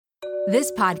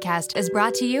This podcast is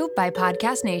brought to you by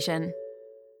Podcast Nation.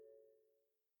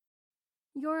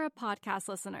 You're a podcast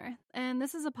listener, and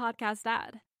this is a podcast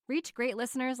ad. Reach great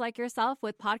listeners like yourself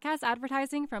with podcast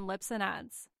advertising from Libsyn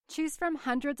Ads. Choose from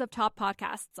hundreds of top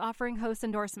podcasts offering host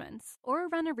endorsements, or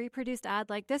run a reproduced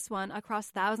ad like this one across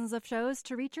thousands of shows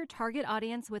to reach your target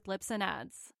audience with Libsyn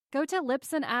Ads. Go to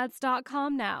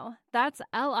libsynads.com now. That's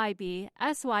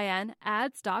LIBSYN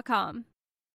ads.com.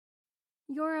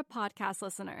 You're a podcast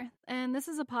listener, and this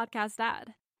is a podcast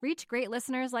ad. Reach great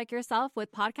listeners like yourself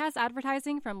with podcast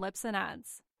advertising from Libsyn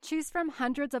Ads. Choose from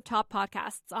hundreds of top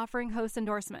podcasts offering host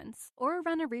endorsements, or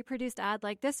run a reproduced ad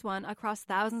like this one across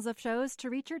thousands of shows to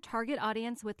reach your target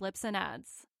audience with Libsyn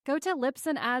Ads. Go to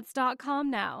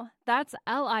libsynads.com now. That's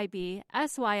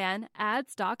LIBSYN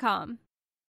ads.com.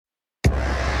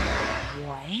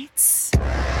 What?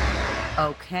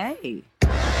 Okay.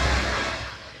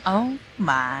 Oh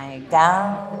my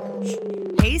gosh.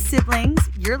 Hey siblings,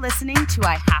 you're listening to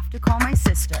I Have to Call My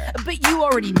Sister. But you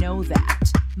already know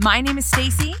that. My name is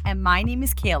Stacy. And my name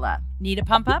is Kayla. Need a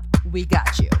pump up? We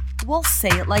got you. We'll say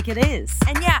it like it is.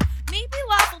 And yeah, maybe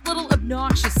laugh a little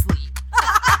obnoxiously.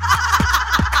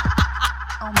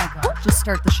 Oh my god, just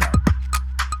start the show.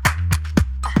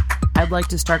 I'd like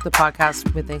to start the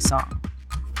podcast with a song.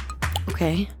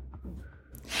 Okay.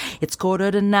 It's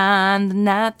 8:45, the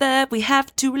night that we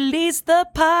have to release the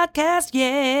podcast,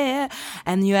 yeah.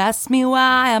 And you ask me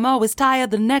why I'm always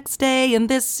tired the next day, and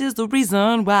this is the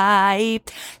reason why.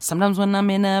 Sometimes when I'm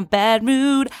in a bad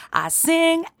mood, I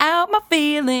sing out my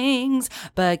feelings.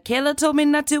 But Kayla told me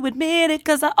not to admit it,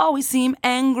 'cause I always seem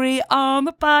angry on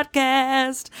the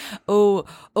podcast. Oh,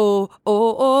 oh,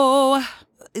 oh, oh.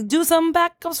 Do some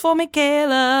backups for me,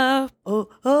 Kayla. Oh,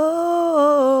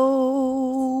 oh.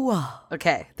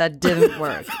 Okay, that didn't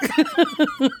work.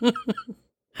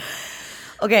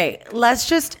 Okay, let's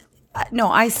just... No,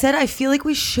 I said I feel like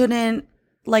we shouldn't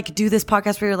do this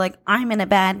podcast where you're like, I'm in a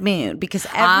bad mood, because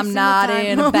I'm not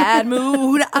in a bad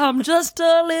mood. I'm just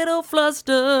a little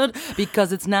flustered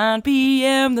because it's 9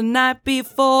 p.m. the night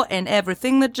before, and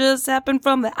everything that just happened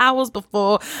from the hours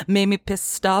before made me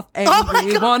pissed off,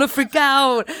 angry, wanna freak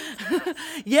out.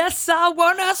 Yes, I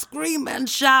wanna scream and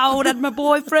shout at my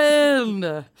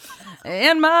boyfriend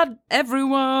and my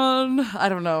everyone. I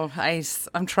don't know.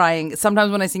 I'm trying.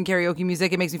 Sometimes when I sing karaoke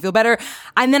music, it makes me feel better.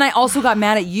 And then I also got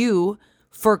mad at you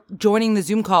for joining the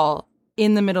Zoom call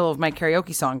in the middle of my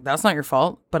karaoke song. That's not your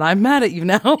fault, but I'm mad at you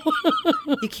now.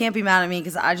 You can't be mad at me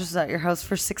because I just was at your house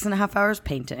for 6.5 hours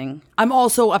painting. I'm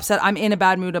also upset. I'm in a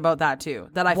bad mood about that too.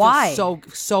 That I feel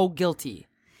so guilty.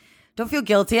 Don't feel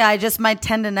guilty. My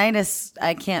tendonitis,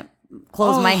 I can't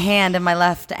close my hand and my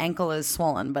left ankle is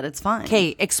swollen, but it's fine.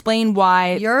 Okay, explain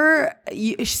why.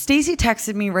 Stacy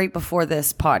texted me right before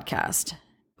this podcast.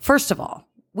 First of all,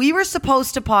 we were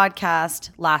supposed to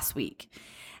podcast last week,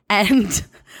 and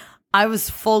I was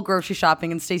full grocery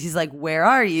shopping, and Stacy's like, where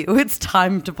are you? It's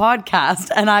time to podcast.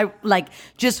 And I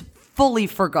just fully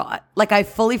forgot. I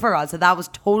fully forgot. So that was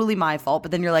totally my fault.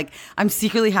 But then you're like, I'm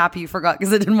secretly happy you forgot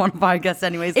because I didn't want to podcast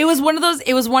anyways. It was one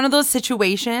of those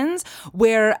situations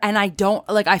where, and I don't,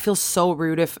 I feel so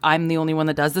rude if I'm the only one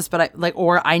that does this, but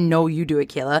or I know you do it,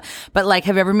 Kayla, but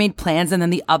have you ever made plans and then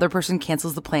the other person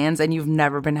cancels the plans and you've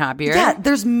never been happier? Yeah,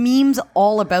 there's memes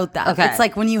all about that. Okay.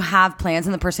 It's when you have plans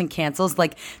and the person cancels,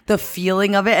 the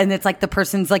feeling of it, and it's the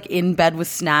person's in bed with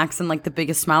snacks and the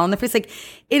biggest smile on their face.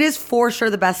 It is for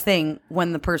sure the best thing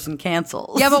when the person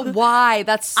cancels. Yeah, but why?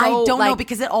 That's so I don't know,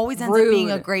 because it always ends rude. up being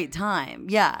a great time.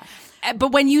 Yeah.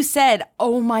 But when you said,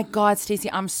 oh my God, Stacey,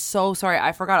 I'm so sorry,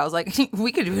 I forgot. I was like,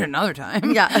 we could do it another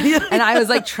time. Yeah. And I was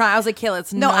Kayla,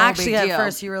 it's no actually, big deal. at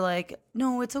first you were like,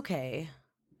 no, it's okay.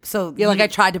 So yeah, I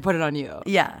tried to put it on you.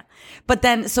 Yeah. But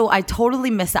then, so I totally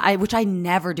missed it, which I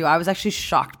never do. I was actually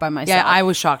shocked by myself. Yeah, I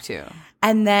was shocked too.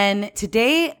 And then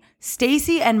today,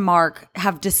 Stacy and Mark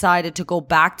have decided to go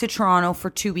back to Toronto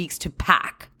for 2 weeks to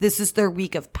pack. This is their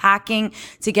week of packing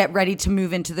to get ready to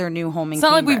move into their new home in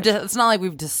Cambridge. It's not like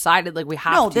we've decided we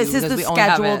have to. No, this is the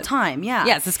scheduled time. Yeah.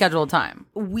 Yeah, it's the scheduled time.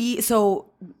 So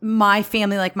my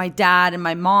family, my dad and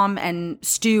my mom and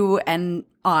Stu and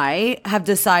I have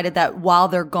decided that while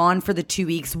they're gone for the 2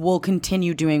 weeks, we'll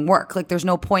continue doing work. There's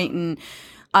no point in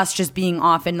us just being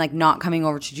off and not coming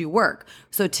over to do work.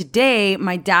 So today,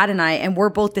 my dad and I, and we're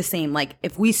both the same,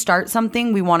 if we start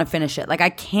something, we want to finish it. I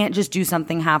can't just do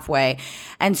something halfway.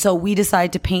 And so we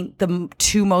decided to paint the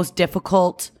two most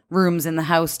difficult rooms in the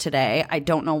house today. I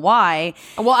don't know why.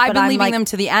 Well, I've been leaving them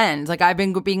to the end. I've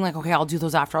been being okay, I'll do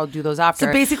those after.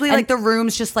 So basically, the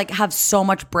rooms just have so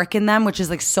much brick in them, which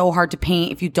is so hard to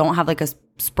paint if you don't have a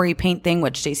spray paint thing,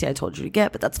 which Stacey, I told you to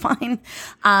get, but that's fine.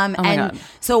 my God.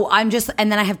 So and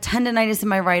then I have tendonitis in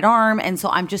my right arm. And so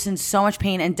I'm just in so much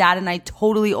pain, and Dad and I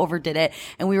totally overdid it.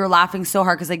 And we were laughing so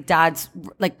hard because like Dad's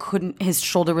like his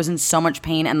shoulder was in so much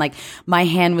pain, and like my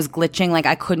hand was glitching. Like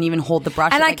I couldn't even hold the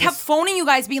brush. And I like, kept phoning you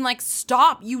guys being like,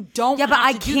 stop, you don't yeah, but have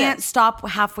I to do can't this. stop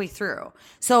halfway through.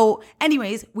 So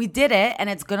anyways, we did it, and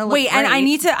it's going to look Wait, great. and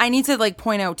I need to like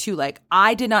point out too, like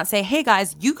I did not say, hey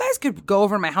guys, you guys could go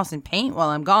over to my house and paint while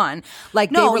I'm gone.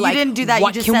 Like No, they were you like, didn't do that. What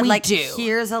You just can said we like, do?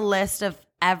 here's a list of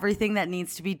everything that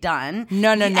needs to be done.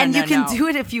 No, And you can no. do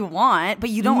it if you want,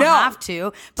 but you don't No. have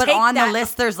to. But Take on the that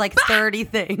list, there's like 30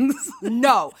 things.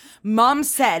 No, Mom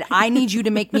said, I need you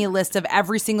to make me a list of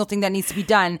every single thing that needs to be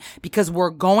done because we're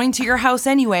going to your house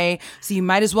anyway. So you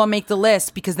might as well make the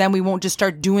list because then we won't just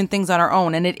start doing things on our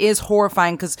own. And it is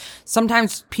horrifying because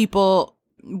sometimes people,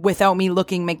 without me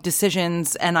looking, make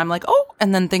decisions and I'm like, oh,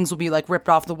 and then things will be like ripped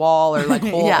off the wall or like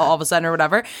whole Yeah. all of a sudden or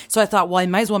whatever. So I thought, well, I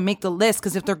might as well make the list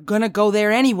because if they're going to go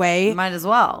there anyway, Might as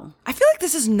well. I feel like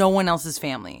this is no one else's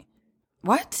family.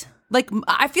 What? Like,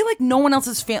 I feel like no one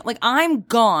else's family. Like, I'm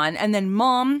gone, and then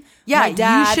Mom, Yeah, my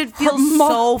dad, you should feel her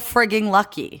mom- so frigging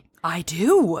lucky. I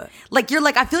do. Like, you're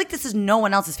like, I feel like this is no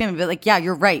one else's family. But like, yeah,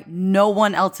 you're right. No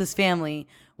one else's family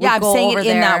would Yeah, I'm go saying it over in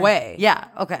there. that way. Yeah,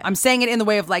 okay. I'm saying it in the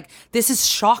way of like, this is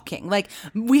shocking. Like,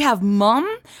 we have Mom,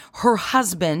 her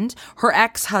husband, her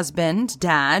ex-husband,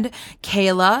 Dad,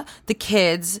 Kayla, the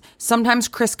kids. Sometimes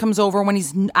Chris comes over when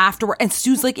he's after work, and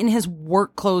Stu's like in his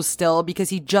work clothes still because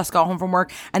he just got home from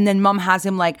work. And then Mom has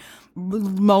him like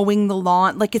mowing the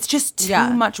lawn. Like, it's just too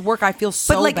much work. I feel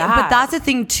so bad. But that's the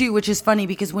thing too, which is funny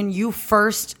because when you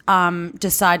first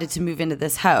decided to move into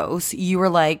this house, you were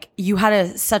like, you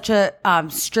had such a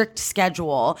strict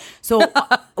schedule. So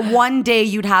one day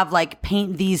you'd have like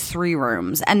paint these 3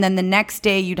 rooms, and then the next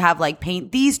day you'd have like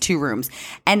paint these 2 rooms.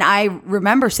 And I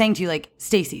remember saying to you like,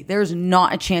 Stacey, there's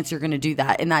not a chance you're going to do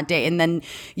that in that day. And then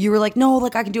you were like, no,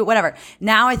 like I can do it, whatever.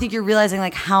 Now I think you're realizing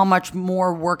like how much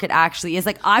more work it actually is.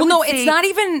 Like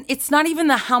it's not even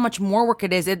the how much more work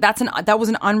it is. That was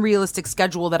an unrealistic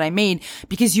schedule that I made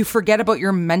because you forget about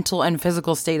your mental and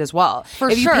physical state as well.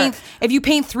 For sure. If you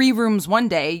paint 3 rooms one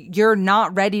day, you're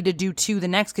not ready to do 2 the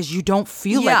next because you don't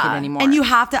feel like it anymore. And you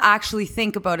have to actually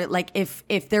think about it. Like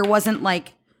if there wasn't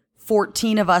like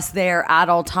 14 of us there at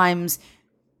all times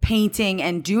painting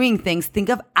and doing things, think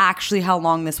of actually how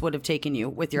long this would have taken you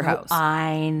with your house.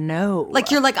 I know. Like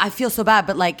you're like, I feel so bad,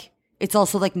 but like it's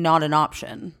also like not an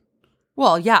option.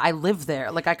 Well, yeah, I live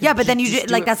there. Like I could. Yeah, but then you just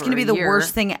do like it that's for going to be a the year.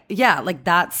 worst thing. Yeah, like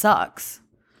that sucks.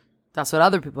 That's what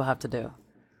other people have to do.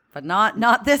 But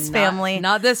not this family.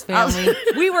 Not this family.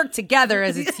 We work together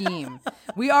as a team.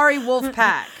 We are a wolf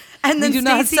pack. And then we do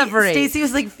not separate. Stacey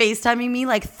was like FaceTiming me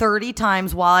like 30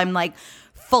 times while I'm like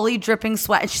fully dripping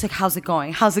sweat. And she's like, how's it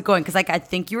going? How's it going? Because like I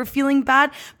think you were feeling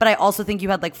bad, but I also think you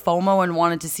had like FOMO and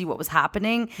wanted to see what was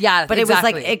happening. Yeah, but it was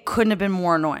like, exactly. it couldn't have been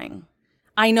more annoying.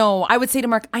 I know. I would say to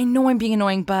Mark, I know I'm being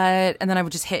annoying, but... And then I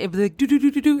would just hit it, like,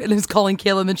 do. And I was calling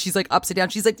Kayla, and then she's like, upside down.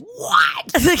 She's like,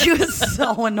 what? Like it was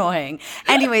so annoying.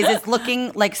 Anyways, it's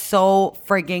looking like so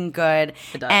frigging good.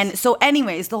 It does. And so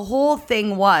anyways, the whole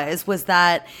thing was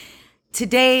that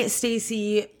today,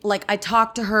 Stacey, like I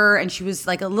talked to her and she was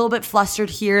like a little bit flustered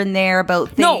here and there about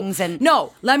things.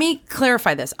 No, let me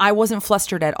clarify this. I wasn't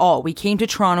flustered at all. We came to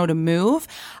Toronto to move.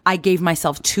 I gave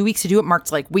myself 2 weeks to do it. Mark's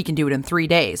like, we can do it in 3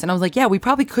 days. And I was like, yeah, we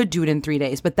probably could do it in 3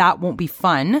 days, but that won't be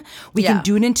fun. We Yeah. can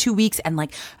do it in 2 weeks and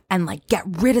get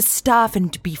rid of stuff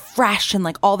and to be fresh and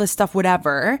like all this stuff,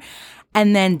 whatever.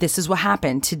 And then this is what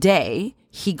happened. Today,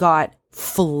 he got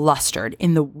flustered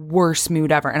in the worst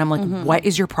mood ever. And I'm like, what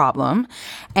is your problem?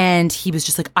 And he was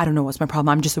just like, I don't know what's my problem.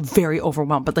 I'm just very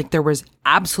overwhelmed. But like there was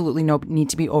absolutely no need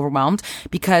to be overwhelmed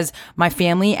because my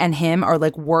family and him are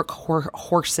like work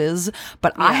horses,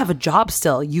 but I have a job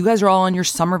still. You guys are all on your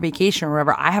summer vacation or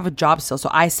whatever. I have a job still. So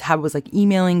I was like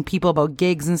emailing people about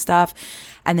gigs and stuff.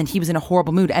 And then he was in a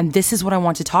horrible mood. And this is what I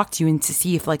want to talk to you and to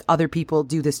see if like other people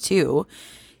do this too,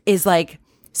 is like,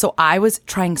 so I was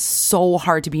trying so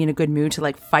hard to be in a good mood to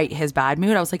like fight his bad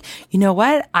mood. I was like, you know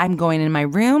what? I'm going in my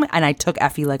room. And I took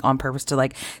Effie like on purpose to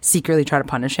like secretly try to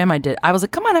punish him. I was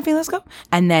like, come on, Effie, let's go.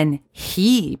 And then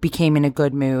he became in a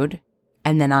good mood.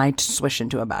 And then I switched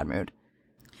into a bad mood.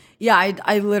 Yeah,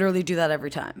 I literally do that every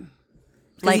time.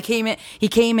 Like he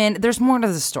came in, there's more to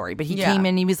the story, but he Yeah. came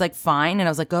in, he was like, fine. And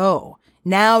I was like, oh,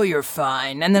 now you're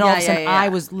fine. And then all of a sudden yeah. I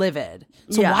was livid.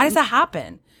 So Yeah. why does that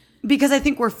happen? Because I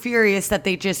think we're furious that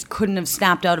they just couldn't have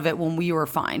snapped out of it when we were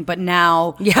fine. But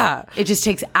now it just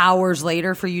takes hours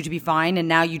later for you to be fine. And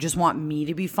now you just want me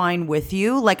to be fine with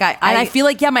you. Like I feel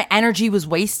like, my energy was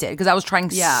wasted because I was trying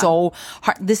so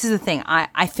hard. This is the thing.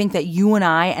 I think that you and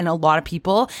I and a lot of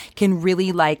people can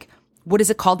really like, what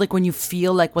is it called? Like when you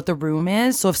feel like what the room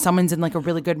is. So if someone's in like a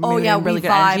really good mood and really we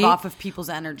good vibe energy, off of people's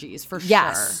energies for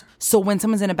yes. sure. So when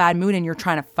someone's in a bad mood and you're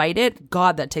trying to fight it,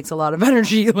 God, that takes a lot of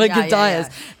energy. Like it does.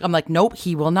 Yeah. I'm like, nope,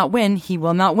 he will not win. He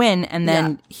will not win. And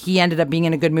then he ended up being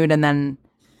in a good mood, and then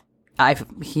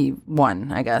he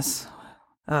won, I guess.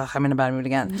 Ugh, I'm in a bad mood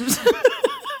again.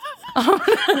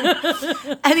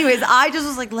 Anyways, I just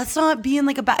was like, let's not be in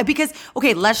like a bad, because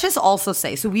okay, let's just also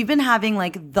say, so we've been having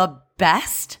like the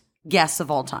best guests of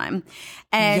all time.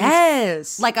 And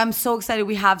yes, like I'm so excited.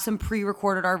 We have some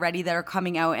pre-recorded already that are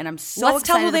coming out, and I'm so let's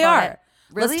excited tell who they about are. It.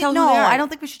 Really? Let's tell no, who they are. I don't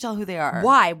think we should tell who they are.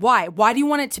 Why do you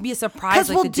want it to be a surprise? Because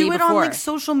like we'll the day do it before? on like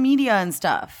social media and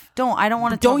stuff. I don't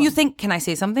want to. Don't you think? Can I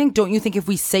say something? Don't you think if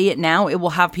we say it now, it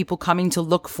will have people coming to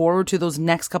look forward to those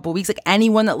next couple of weeks? Like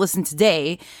anyone that listened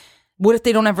today, what if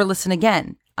they don't ever listen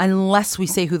again? Unless we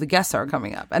say who the guests are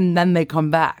coming up, and then they come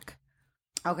back.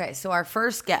 Okay, so our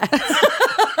first guest.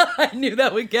 I knew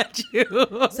that would get you.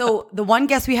 So the one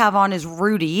guest we have on is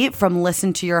Rudy from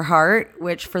Listen to Your Heart,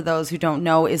 which for those who don't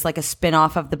know is like a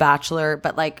spin-off of The Bachelor,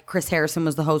 but like Chris Harrison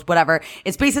was the host, whatever.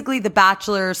 It's basically The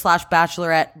Bachelor /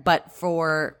 Bachelorette, but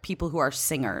for people who are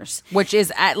singers. Which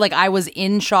is like, I was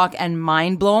in shock and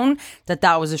mind blown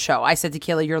that was a show. I said to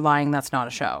Kayla, you're lying, that's not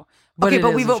a show. But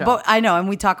okay, but I know, and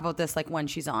we talk about this like when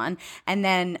she's on. And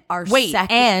then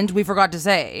and we forgot to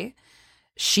say,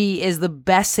 she is the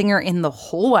best singer in the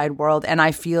whole wide world, and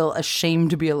I feel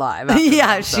ashamed to be alive.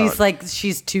 Yeah,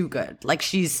 she's too good. Like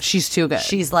she's too good.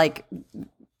 She's like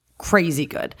crazy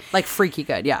good. Like freaky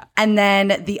good, yeah. And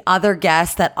then the other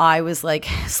guest that I was like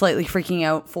slightly freaking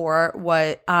out for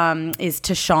is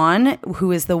Tashawn,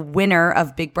 who is the winner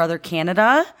of Big Brother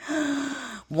Canada.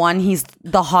 One, he's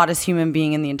the hottest human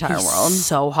being in the entire world.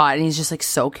 So hot, and he's just like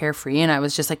so carefree. And I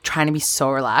was just like trying to be so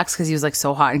relaxed because he was like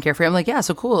so hot and carefree. I'm like, yeah,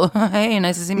 so cool. Hey,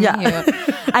 nice to see you.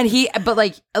 And but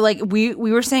like we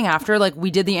were saying after, like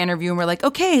we did the interview and we're like,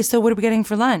 okay, so what are we getting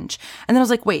for lunch? And then I was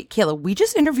like, wait, Kayla, we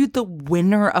just interviewed the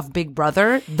winner of Big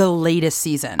Brother, the latest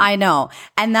season. I know,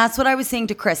 and that's what I was saying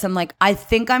to Chris. I'm like, I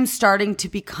think I'm starting to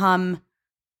become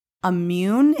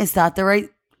immune. Is that the right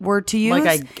word to use?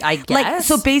 Like I guess. Like,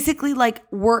 so basically, like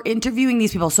we're interviewing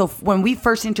these people. So when we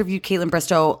first interviewed Caitlin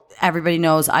Bristow, everybody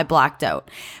knows I blacked out.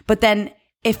 But then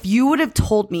if you would have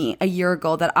told me a year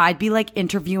ago that I'd be like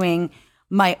interviewing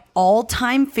my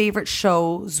all-time favorite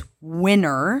show's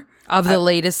winner of the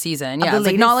latest season. Yeah. It's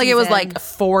like not like it was like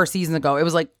 4 seasons ago. It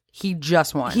was like he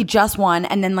just won.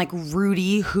 And then like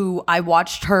Rudy, who I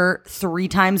watched her 3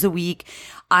 times a week.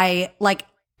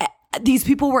 These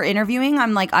people were interviewing.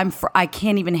 I'm like, I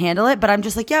can't even handle it, but I'm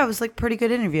just like, yeah, it was like pretty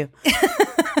good interview.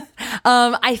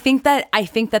 I think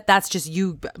that that's just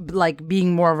you like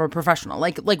being more of a professional.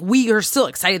 Like we are still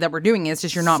excited that we're doing it. It's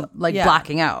just you're not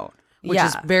blacking out, which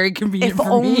is very convenient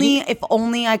for me. If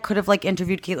only I could have like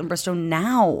interviewed Caitlin Bristow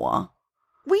now.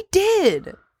 We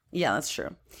did. Yeah, that's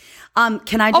true.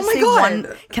 Can I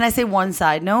just Can I say one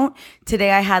side note?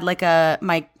 Today I had like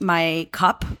my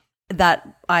cup that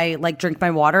I like drink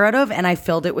my water out of, and I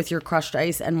filled it with your crushed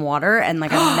ice and water, and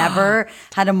like I've never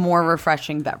had a more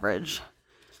refreshing beverage.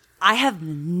 I have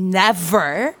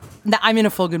never. I'm in a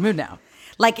full good mood now.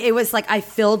 Like it was like I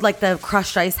filled like the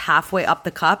crushed ice halfway up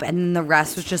the cup, and then the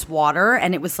rest was just water,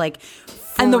 and it was like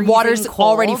and the water's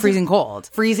already freezing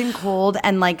cold,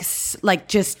 and like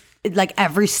just. Like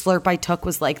every slurp I took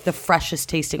was like the freshest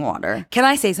tasting water. Can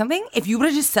I say something? If you would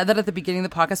have just said that at the beginning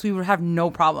of the podcast, we would have no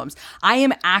problems. I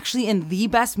am actually in the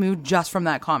best mood just from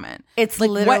that comment. It's like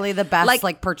literally the best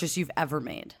like purchase you've ever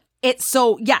made. It's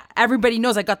so, yeah, everybody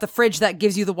knows I got the fridge that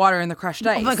gives you the water and the crushed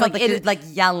ice. Oh my God, you're like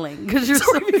yelling because you're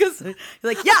you're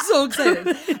like, yeah, I'm so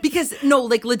excited. Because no,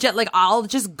 like legit, like I'll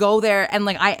just go there and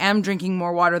like I am drinking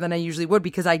more water than I usually would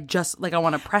because I just like I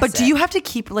want to press it. But do you have to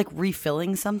keep like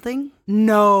refilling something?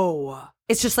 No.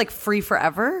 It's just like free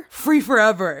forever? Free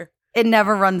forever. It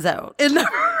never runs out. It never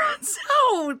runs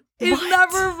out. It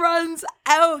never runs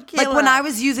out, Kayla. Like when I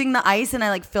was using the ice and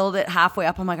I like filled it halfway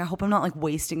up, I'm like, I hope I'm not like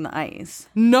wasting the ice.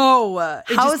 No.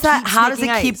 How is that? How does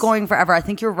it keep going forever? I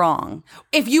think you're wrong.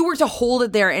 If you were to hold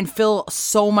it there and fill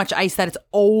so much ice that it's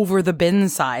over the bin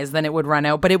size, then it would run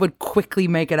out, but it would quickly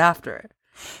make it after.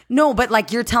 No, but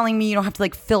like you're telling me you don't have to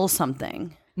like fill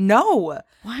something. No.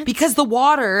 What? Because the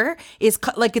water is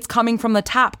like it's coming from the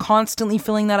tap, constantly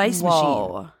filling that ice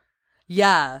machine.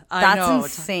 Yeah, I know.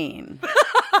 That's insane.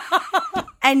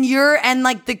 And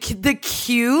like the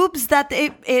cubes that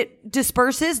it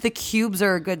disperses, the cubes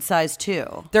are a good size too.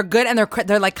 They're good, and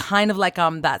they're like kind of like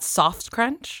that soft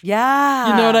crunch. Yeah.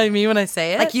 You know what I mean when I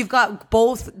say it? Like you've got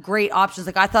both great options.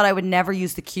 Like I thought I would never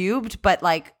use the cubed, but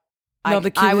like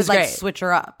the cube I would is like great. switch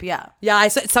her up. Yeah. Yeah, I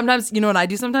sometimes, you know what I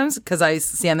do sometimes? Because I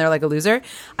stand there like a loser.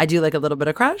 I do like a little bit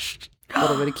of crushed, a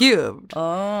little bit of cubed.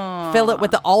 Oh. Fill it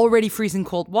with the already freezing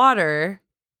cold water.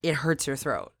 It hurts your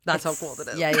throat. That's how cold it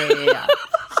is. Yeah.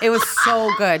 It was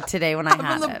so good today when I had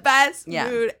I'm in it. the best Yeah.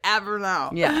 mood ever now.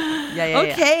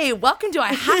 Yeah. Okay, welcome to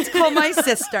I Had to Call My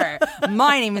Sister.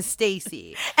 My name is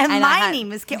Stacy. And my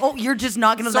name is Oh, you're just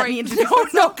not going to let me introduce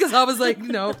No, because I was like,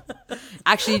 no.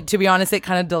 Actually, to be honest, it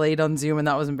kind of delayed on Zoom, and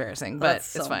that was embarrassing, but That's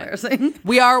so it's fine. embarrassing.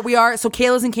 We are. So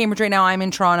Kayla's in Cambridge right now. I'm in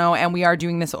Toronto, and we are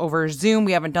doing this over Zoom.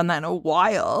 We haven't done that in a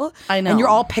while. I know. And you're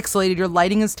all pixelated. Your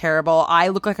lighting is terrible. I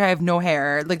look like I have no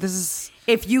hair. Like, this is...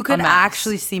 If you could a mess.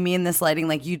 actually see me in this lighting,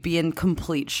 like you'd be in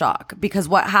complete shock. Because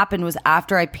what happened was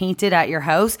after I painted at your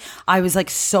house, I was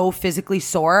like so physically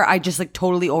sore. I just like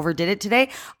totally overdid it today.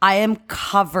 I am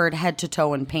covered head to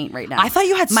toe in paint right now. I thought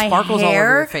you had sparkles all over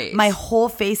your face. My whole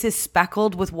face is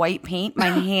speckled with white paint. My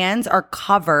hands are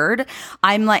covered.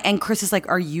 I'm like, and Chris is like,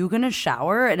 "Are you gonna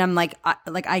shower?" And I'm like,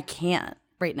 I can't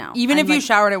right now. Even I'm if you like,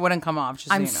 showered, it wouldn't come off.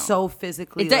 Just I'm so you know. so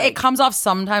physically. It comes off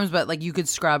sometimes, but like you could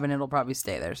scrub and it'll probably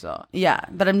stay there. So yeah,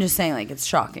 but I'm just saying, like, it's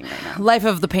shocking right now. life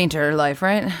of the painter life,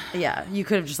 right? Yeah, you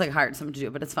could have just like hired someone to do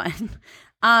it, but it's fine.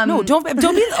 No, don't be.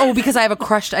 Oh, because I have a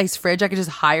crushed ice fridge, I could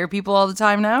just hire people all the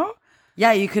time now.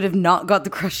 Yeah, you could have not got the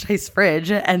crushed ice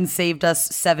fridge and saved us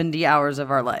 70 hours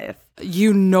of our life.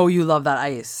 You know you love that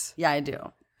ice. Yeah, I do.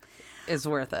 Is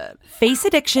worth it. Face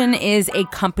Addiction is a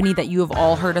company that you have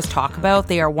all heard us talk about.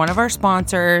 They are one of our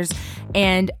sponsors,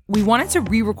 and we wanted to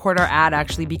re-record our ad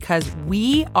actually because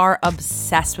we are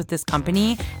obsessed with this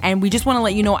company, and we just want to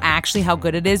let you know actually how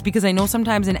good it is, because I know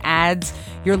sometimes in ads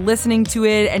you're listening to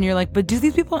it and you're like, but do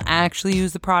these people actually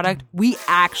use the product? We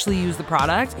actually use the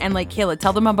product. And like, Kayla,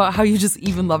 tell them about how you just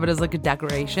even love it as like a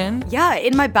decoration. Yeah,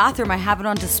 in my bathroom I have it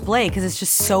on display because it's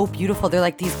just so beautiful. They're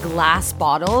like these glass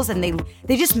bottles and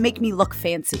they just make me look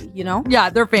fancy, you know?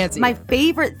 Yeah, they're fancy. My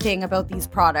favorite thing about these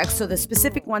products, so the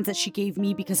specific ones that she gave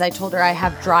me because I told her I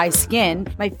have dry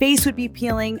skin, my face would be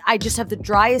peeling. I just have the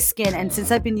driest skin, and since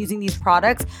I've been using these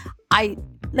products, I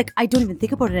don't even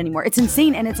think about it anymore. It's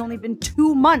insane, and it's only been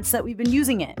 2 months that we've been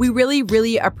using it. We really,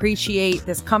 really appreciate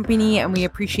this company, and we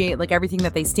appreciate like everything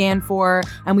that they stand for,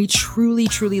 and we truly,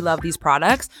 truly love these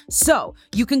products. So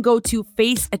you can go to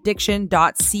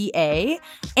faceaddiction.ca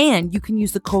and you can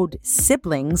use the code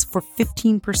SIBLINGS for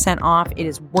 15% off. It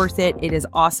is worth it. It is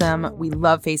awesome. We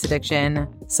love Face Addiction.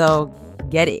 So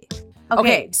get it.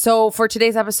 Okay, so for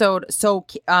today's episode,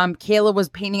 Kayla was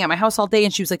painting at my house all day,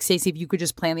 and she was like, Stacey, if you could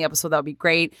just plan the episode, that would be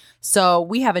great. So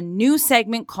we have a new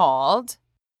segment called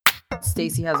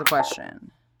Stacey Has a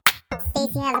Question.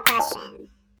 Stacey has a question.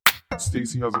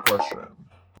 Stacey has a question.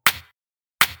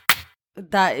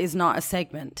 That is not a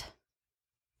segment.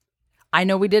 I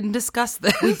know we didn't discuss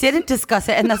this. We didn't discuss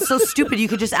it, and that's so stupid. You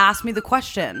could just ask me the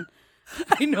question.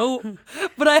 I know,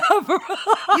 but I have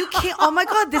You can't. Oh my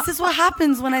God, this is what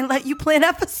happens when I let you plan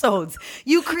episodes.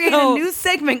 You create a new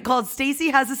segment called Stacey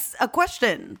Has a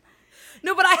Question.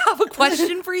 No, but I have a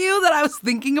question for you that I was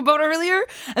thinking about earlier.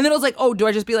 And then I was like, oh, do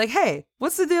I just be like, hey,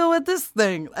 what's the deal with this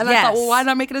thing? And I thought, well, why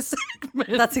not make it a segment?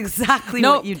 That's exactly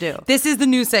what you do. This is the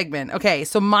new segment. Okay,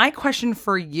 so my question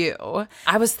for you,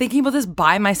 I was thinking about this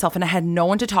by myself and I had no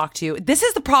one to talk to. This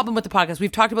is the problem with the podcast.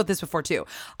 We've talked about this before too.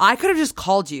 I could have just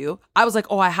called you. I was like,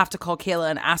 oh, I have to call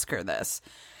Kayla and ask her this.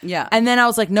 Yeah. And then I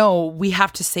was like, no, we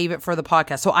have to save it for the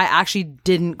podcast. So I actually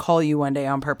didn't call you one day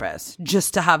on purpose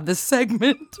just to have this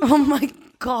segment. Oh my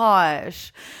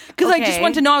gosh. Because I just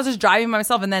wanted to know. I was just driving by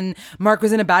myself, and then Mark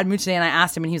was in a bad mood today, and I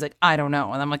asked him, and he was like, I don't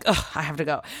know. And I'm like, ugh, I have to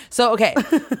go. So, okay.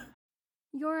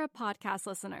 You're a podcast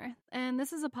listener, and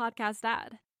this is a podcast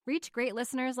ad. Reach great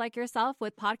listeners like yourself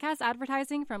with podcast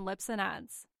advertising from Lips and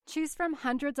Ads. Choose from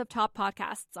hundreds of top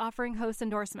podcasts offering host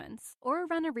endorsements, or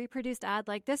run a reproduced ad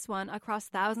like this one across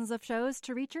thousands of shows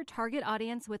to reach your target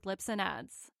audience with Lips and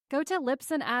Ads. Go to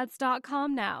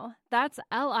lipsandads.com now. That's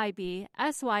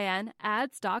LIBSYN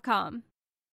ads.com.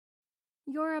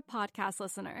 You're a podcast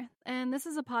listener, and this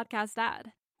is a podcast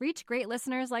ad. Reach great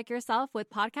listeners like yourself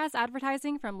with podcast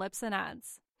advertising from Lips and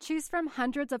Ads. Choose from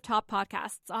hundreds of top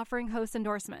podcasts offering host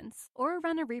endorsements, or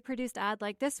run a reproduced ad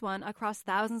like this one across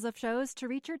thousands of shows to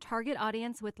reach your target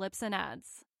audience with Lips and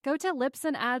Ads. Go to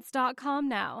lipsandads.com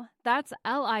now. That's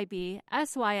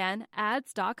LIBSYN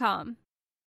ads.com.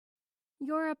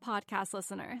 You're a podcast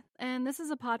listener, and this is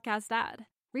a podcast ad.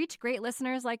 Reach great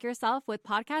listeners like yourself with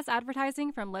podcast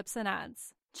advertising from Lips and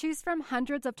Ads. Choose from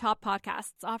hundreds of top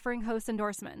podcasts offering host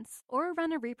endorsements, or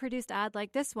run a reproduced ad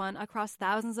like this one across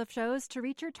thousands of shows to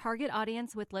reach your target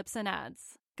audience with Libsyn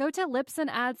Ads. Go to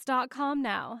libsynads.com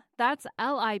now. That's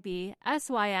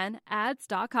LIBSYN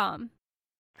ads.com.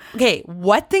 Okay,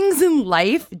 what things in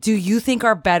life do you think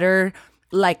are better,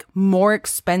 like more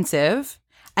expensive?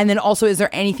 And then also, is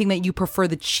there anything that you prefer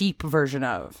the cheap version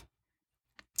of?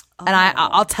 And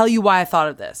I'll tell you why I thought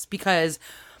of this. Because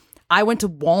I went to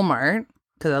Walmart,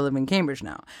 because I live in Cambridge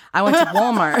now. I went to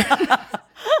Walmart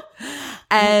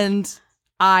and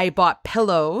I bought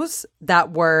pillows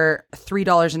that were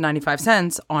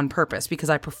 $3.95 on purpose because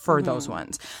I prefer those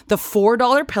ones. The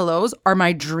 $4 pillows are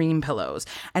my dream pillows.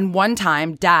 And one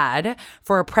time, Dad,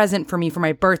 for a present for me for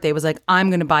my birthday, was like, I'm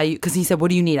going to buy you, because he said, what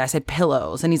do you need? I said,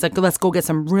 pillows. And he's like, let's go get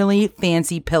some really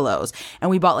fancy pillows.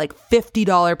 And we bought like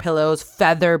 $50 pillows,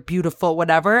 feather, beautiful,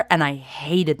 whatever. And I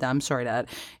hated them. Sorry, Dad.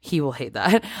 He will hate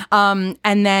that.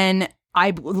 And then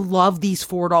I love these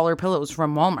 $4 pillows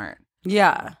from Walmart.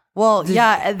 Yeah. Well,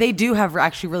 yeah, they do have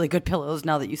actually really good pillows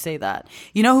now that you say that.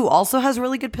 You know who also has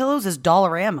really good pillows is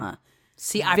Dollarama.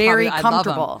 See, Very I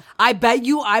comfortable. love them. I bet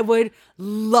you I would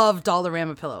love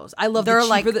Dollarama pillows. I love the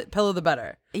cheaper the pillow, the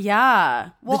better. Yeah.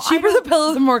 Well, The cheaper the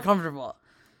pillow, the more comfortable.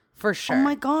 For sure. Oh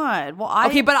my God. Well,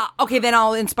 then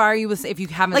I'll inspire you with, if you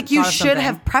haven't like you thought of should something.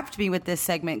 have prepped me with this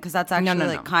segment because that's actually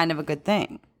like kind of a good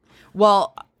thing.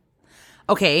 Well,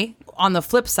 okay, on the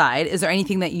flip side, is there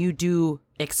anything that you do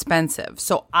expensive?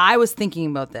 So I was thinking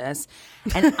about this,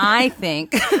 and I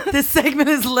think this segment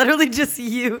is literally just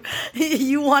you.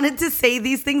 You wanted to say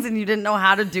these things and you didn't know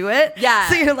how to do it. Yeah.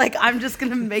 So you're like, I'm just going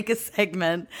to make a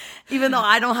segment, even though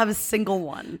I don't have a single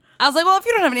one. I was like, well, if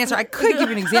you don't have an answer, I could give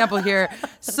you an example here.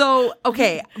 So,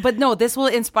 okay, but no, this will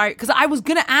inspire, because I was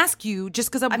going to ask you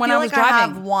just because when I was driving. I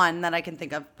have one that I can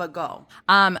think of, but go.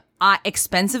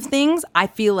 Expensive things, I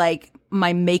feel like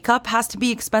my makeup has to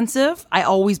be expensive. I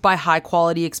always buy high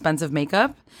quality, expensive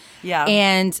makeup. Yeah.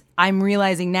 And I'm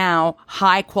realizing now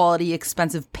high quality,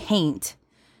 expensive paint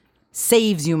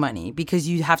saves you money because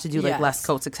you have to do like less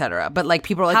coats, etc. But like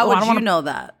people are like, how would I don't you wanna... know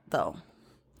that though?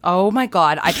 Oh my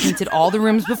God. I painted all the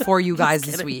rooms before you guys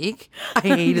this week. I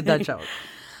hated that joke.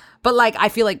 But like, I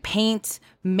feel like paint,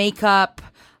 makeup,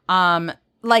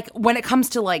 like when it comes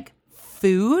to like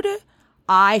food,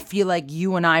 I feel like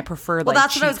you and I prefer like, well,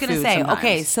 that's what I was going to say. Sometimes.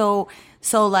 Okay,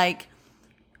 so like,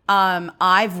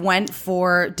 I've went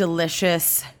for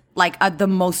delicious, like the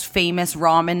most famous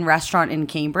ramen restaurant in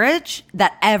Cambridge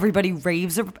that everybody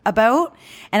raves about,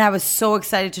 and I was so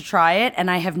excited to try it.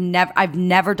 And I've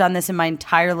never done this in my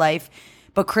entire life,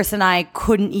 but Chris and I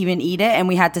couldn't even eat it, and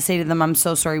we had to say to them, "I'm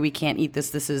so sorry, we can't eat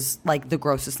this. This is like the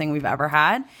grossest thing we've ever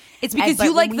had." It's because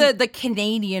you like the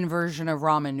Canadian version of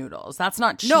ramen noodles. That's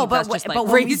not cheap. No, but that's just, but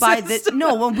when we buy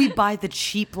when we buy the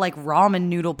cheap like ramen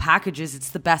noodle packages, it's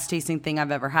the best tasting thing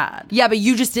I've ever had. Yeah, but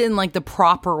you just didn't like the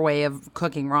proper way of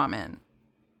cooking ramen.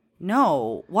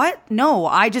 No, what? No,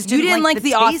 I just didn't. You didn't like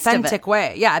the taste of it. authentic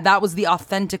way. Yeah, that was the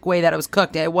authentic way that it was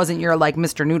cooked. It wasn't your like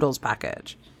Mr. Noodles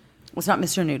package. It's not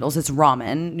Mr. Noodles. It's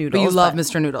ramen noodles. But you love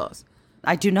Mr. Noodles.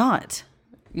 I do not.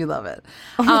 You love it.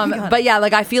 But yeah,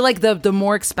 like I feel like the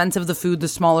more expensive the food, the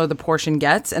smaller the portion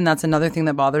gets. And that's another thing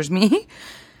that bothers me.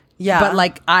 Yeah. But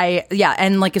like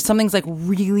and like if something's like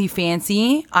really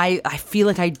fancy, I feel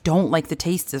like I don't like the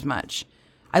taste as much.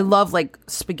 I love like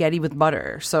spaghetti with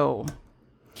butter. So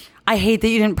I hate that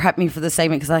you didn't prep me for the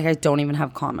segment because like I don't even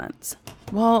have comments.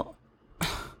 Well,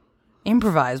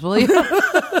 improvise, will you?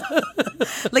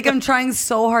 Like I'm trying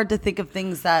so hard to think of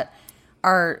things that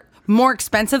are more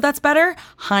expensive. That's better.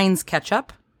 Heinz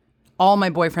ketchup. All my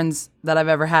boyfriends that I've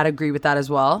ever had agree with that as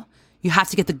well. You have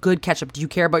to get the good ketchup. Do you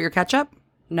care about your ketchup?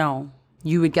 No.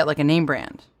 You would get like a name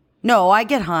brand. No, I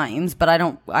get Heinz, but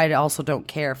I also don't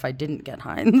care if I didn't get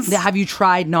Heinz. Have you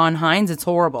tried non-Heinz? It's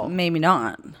horrible. Maybe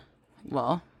not.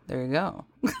 Well, there you go.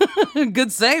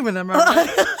 Good save with them.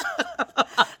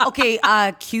 Okay,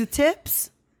 Q-tips.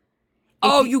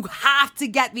 You have to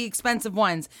get the expensive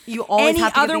ones. You always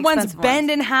have to get the Any other ones expensive bend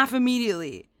ones. in half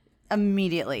immediately.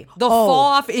 Immediately. They'll fall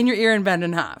off in your ear and bend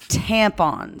in half.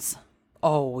 Tampons.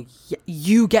 Oh, yeah,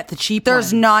 you get the cheap There's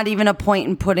ones. not even a point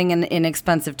in putting an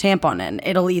inexpensive tampon in.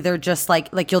 It'll either just like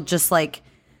you'll just like,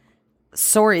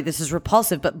 sorry, this is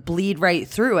repulsive, but bleed right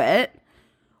through it.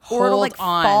 Or it'll like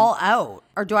on. fall out.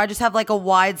 Or do I just have like a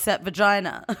wide set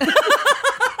vagina?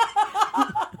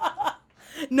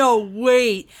 No,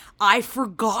 wait. I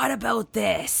forgot about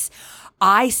this.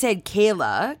 I said,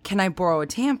 Kayla, can I borrow a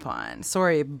tampon?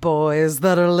 Sorry, boys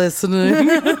that are listening.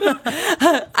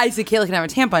 I said, Kayla, can I have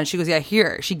a tampon? She goes, yeah,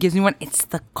 here. She gives me one. It's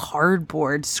the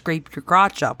cardboard scrape your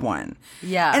crotch up one.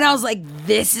 Yeah. And I was like,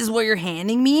 this is what you're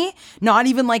handing me? Not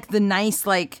even like the nice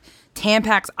like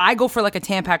Tampax. I go for like a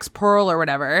Tampax Pearl or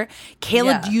whatever.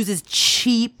 Kayla uses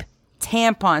cheap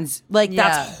tampons. Like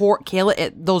that's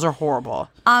Kayla, those are horrible.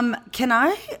 Can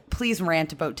I please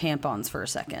rant about tampons for a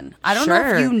second? I don't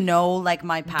know if you know like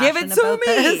my passion Give it to about me.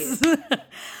 this.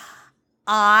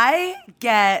 I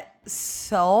get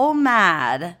so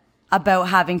mad about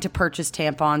having to purchase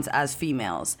tampons as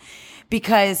females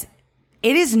because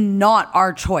it is not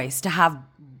our choice to have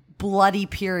bloody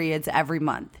periods every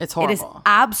month. It's horrible. It is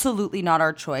absolutely not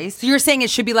our choice. So you're saying it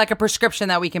should be like a prescription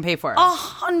that we can pay for?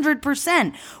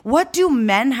 100%. What do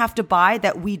men have to buy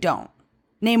that we don't?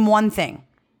 Name one thing.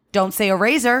 Don't say a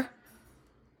razor.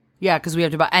 Yeah, because we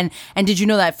have to buy. And did you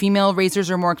know that female razors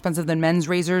are more expensive than men's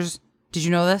razors? Did you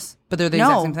know this? But they're the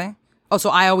exact same thing? Oh, so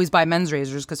I always buy men's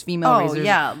razors because female razors. Oh,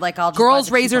 yeah. Like I'll just girls'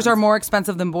 buy the cheap razors ones. are more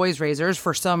expensive than boys' razors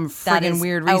for some That friggin' is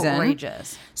weird reason.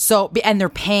 outrageous. So, and they're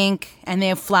pink and they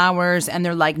have flowers and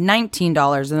they're like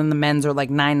 $19 and then the men's are like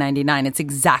 $9.99.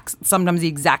 It's sometimes the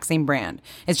exact same brand.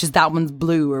 It's just that one's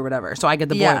blue or whatever. So I get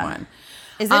the boy one.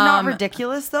 Is it not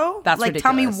ridiculous though? That's like,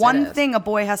 tell me ridiculous. one It is. thing a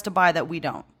boy has to buy that we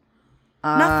don't.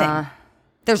 Nothing.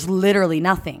 There's literally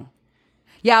nothing.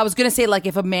 Yeah, I was going to say like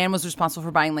if a man was responsible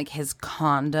for buying like his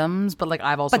condoms, but like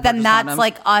I've also But then purchased that's condoms.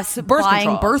 like us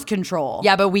buying birth control.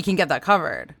 Yeah, but we can get that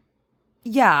covered.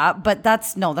 Yeah, but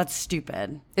that's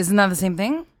stupid. Isn't that the same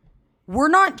thing? We're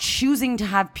not choosing to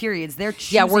have periods. They're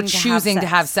choosing Yeah, we're to choosing have to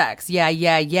have sex.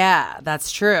 Yeah.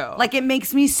 That's true. Like it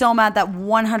makes me so mad that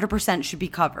 100% should be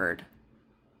covered.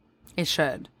 It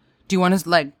should. Do you want to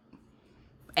like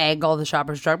egg all the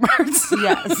Shoppers Drug Marts?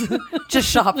 Yes. Just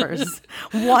Shoppers.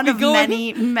 One of go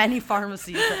in- many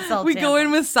pharmacies that sell We go tampons.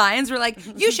 in with signs. We're like,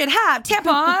 you should have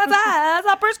tampons as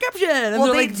a prescription. And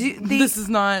Well, they're they like, do- this is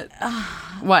not.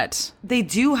 What? They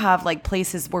do have like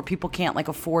places where people can't like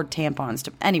afford tampons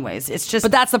to anyways. It's just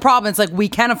But that's the problem. It's like we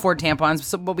can afford tampons,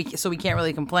 so we can't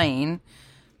really complain.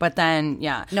 But then,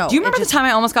 yeah. No, Do you remember it just- the time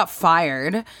I almost got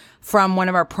fired from one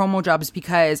of our promo jobs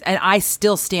because, and I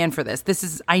still stand for this. This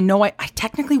is, I know I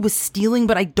technically was stealing,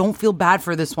 but I don't feel bad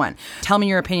for this one. Tell me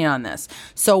your opinion on this.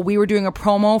 So we were doing a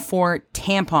promo for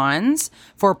tampons,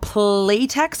 for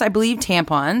Playtex, I believe,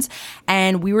 tampons,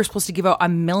 and we were supposed to give out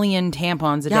 1 million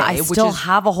tampons a day. yeah, I which still is,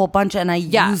 have a whole bunch and I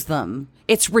use them.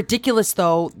 It's ridiculous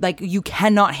though. Like you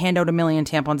cannot hand out 1 million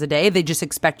tampons a day. They just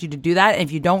expect you to do that. And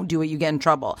if you don't do it, you get in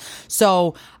trouble.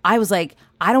 So I was like,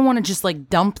 I don't want to just like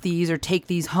dump these or take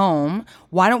these home.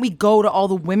 Why don't we go to all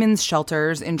the women's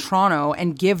shelters in Toronto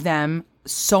and give them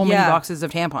so many boxes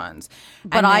of tampons?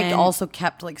 But And I then- also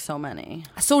kept like so many.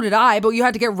 so did I, but you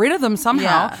had to get rid of them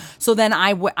somehow. Yeah. So then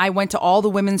I went to all the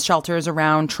women's shelters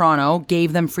around Toronto,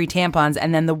 gave them free tampons,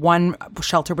 and then the one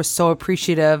shelter was so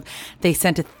appreciative, they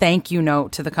sent a thank you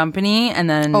note to the company, and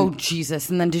then Oh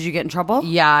Jesus! And then did you get in trouble?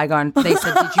 yeah, I gone. They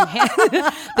said, "Did you?"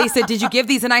 They said, "Did you give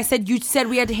these?" And I said, "You said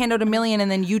we had to hand out 1 million,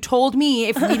 and then you told me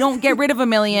if we don't get rid of 1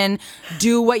 million,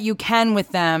 do what you can with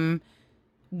them."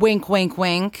 Wink, wink,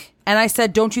 wink. And I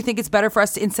said, don't you think it's better for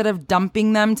us to, instead of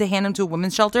dumping them, to hand them to a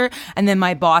women's shelter? And then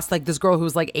my boss, like this girl who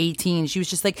was like 18, she was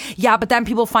just like, yeah, but then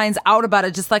people finds out about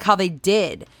it just like how they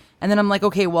did. And then I'm like,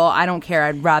 okay, well, I don't care.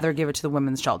 I'd rather give it to the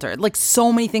women's shelter. Like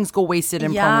so many things go wasted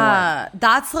in promo work.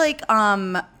 That's like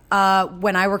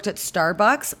when I worked at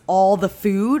Starbucks, all the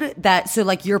food so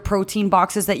like your protein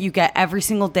boxes that you get every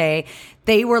single day,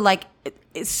 they were like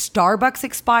Starbucks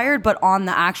expired, but on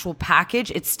the actual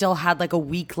package, it still had like a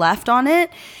week left on it.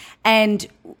 And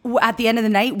at the end of the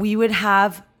night, we would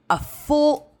have a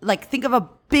full, like think of a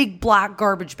big black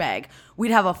garbage bag.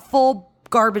 We'd have a full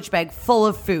garbage bag full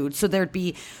of food. So there'd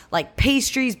be like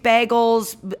pastries,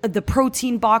 bagels, the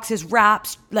protein boxes,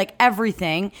 wraps, like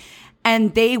everything.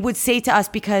 And they would say to us,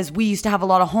 because we used to have a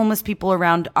lot of homeless people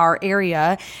around our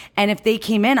area, and if they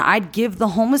came in, I'd give the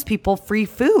homeless people free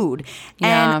food.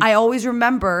 Yeah. And I always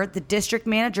remember the district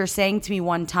manager saying to me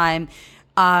one time,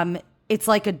 it's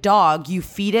like a dog, you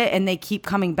feed it and they keep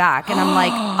coming back. And I'm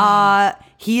like,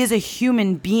 he is a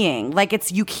human being. Like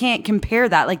you can't compare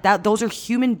that. Like those are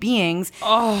human beings.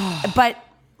 But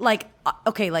like,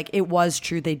 okay, like it was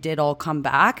true. They did all come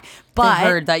back, but They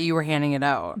heard that you were handing it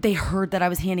out. they heard that I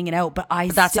was handing it out, but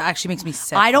That actually makes me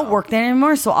sick. I don't though. work there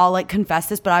anymore, so I'll like confess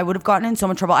this, but I would have gotten in so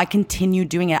much trouble. I continued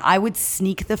doing it. I would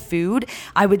sneak the food,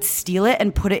 I would steal it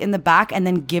and put it in the back and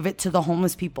then give it to the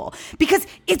homeless people because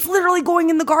it's literally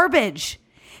going in the garbage.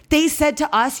 They said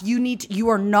to us, you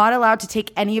are not allowed to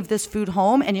take any of this food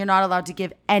home, and you're not allowed to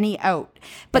give any out.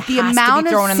 But the amount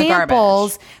of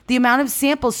samples,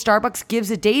 Starbucks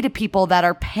gives a day to people that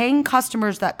are paying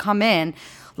customers that come in.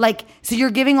 Like, so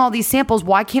you're giving all these samples.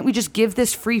 Why can't we just give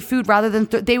this free food rather than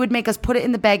they would make us put it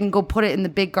in the bag and go put it in the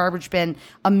big garbage bin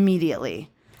immediately?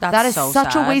 That is so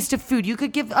such sad. a waste of food. You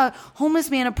could give a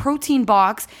homeless man a protein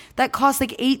box that costs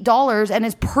like $8 and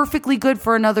is perfectly good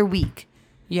for another week.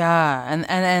 Yeah,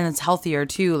 and it's healthier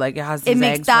too. Like it has. It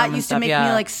makes eggs that and used stuff. to make Yeah.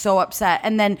 me like so upset.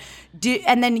 And then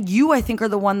you, I think, are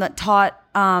the one that taught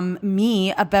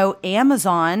me about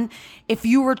Amazon. If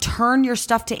you return your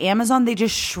stuff to Amazon, they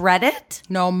just shred it.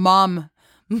 No, Mom.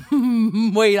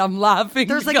 Wait, I'm laughing.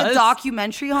 There's like a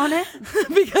documentary on it.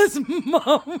 Because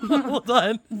Mom. Hold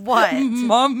on. What?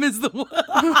 Mom is the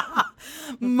one.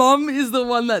 Mom is the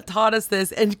one that taught us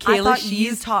this, and Kayla, thought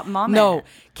you taught Mom No, it.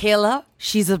 Kayla,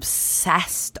 she's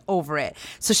obsessed over it.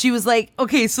 So she was like,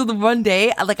 okay, so the one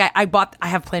day, like I have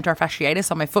plantar fasciitis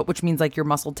on my foot, which means like your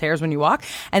muscle tears when you walk.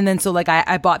 And then so like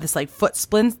I bought this like foot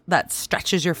splint that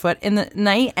stretches your foot in the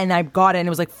night, and I got it and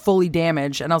it was like fully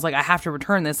damaged. And I was like, I have to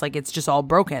return this. Like it's just all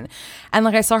broken. And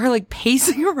like I saw her like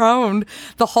pacing around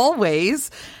the hallways.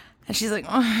 And she's like,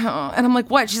 oh. And I'm like,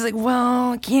 what? She's like,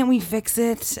 well, can't we fix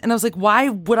it? And I was like, why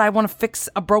would I want to fix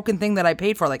a broken thing that I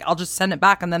paid for? Like, I'll just send it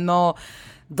back and then they'll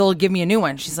give me a new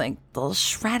one. She's like, they'll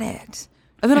shred it.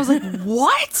 And then I was like,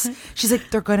 what? She's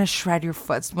like, they're going to shred your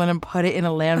foot and put it in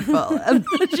a landfill. And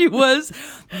she was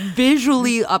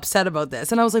visually upset about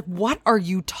this. And I was like, what are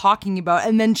you talking about?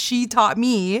 And then she taught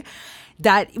me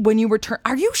that when you return,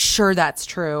 are you sure that's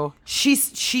true?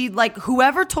 She like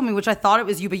whoever told me, which I thought it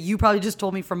was you, but you probably just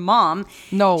told me from Mom.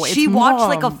 No, it's she watched Mom.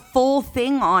 like a full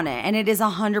thing on it, and it is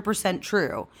 100%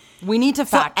 true. We need to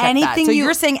fact check anything that. So you-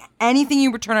 you're saying anything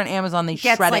you return on Amazon, they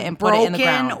Gets shred like it and put it in the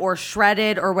broken ground. or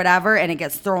shredded or whatever, and it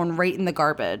gets thrown right in the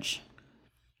garbage.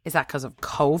 Is that because of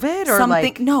COVID or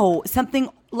something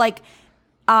like,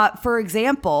 for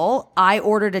example, I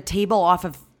ordered a table off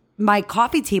of my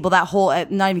coffee table, that whole,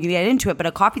 not even gonna get into it, but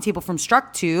a coffee table from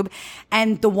StruckTube,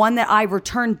 and the one that I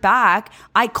returned back,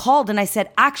 I called and I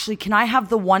said, actually, can I have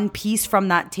the one piece from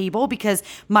that table, because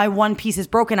my one piece is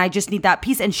broken, I just need that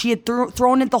piece. And she had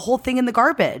thrown it, the whole thing in the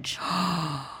garbage.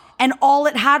 And all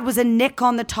it had was a nick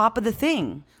on the top of the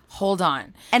thing. Hold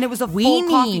on. And it was a full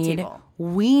coffee table.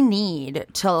 We need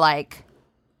to like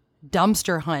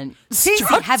dumpster hunt. Stacey,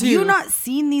 have you not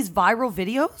seen these viral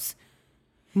videos?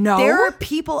 No. There are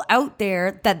people out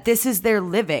there that this is their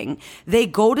living. They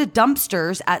go to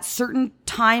dumpsters at certain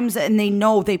times and they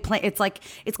know they play. It's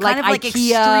kind of like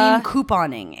IKEA. extreme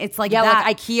couponing. It's like Yeah, that.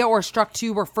 like IKEA or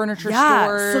StruckTube or furniture Yeah.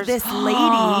 stores. So this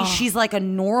lady, she's like a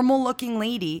normal looking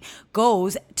lady,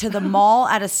 goes to the mall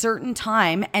at a certain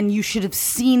time, and you should have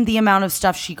seen the amount of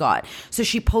stuff she got. So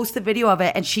she posts the video of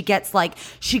it, and she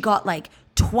got like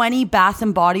 20 Bath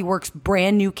and Body Works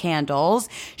brand new candles.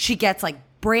 She gets like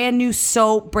brand new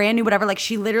soap, brand new whatever. Like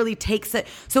she literally takes it.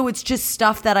 So it's just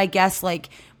stuff that I guess like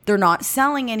they're not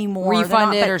selling anymore.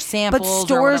 Refunded or samples But or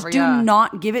stores whatever, do yeah.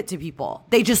 not give it to people.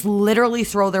 They just literally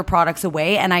throw their products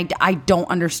away, and I don't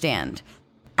understand.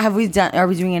 Are we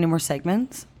doing any more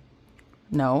segments?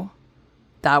 No.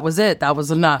 That was it. That was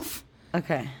enough.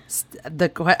 Okay.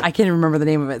 I can't remember the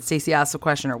name of it. Stacey asked a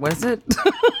question, or what is it?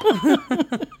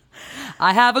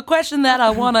 I have a question that I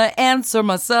want to answer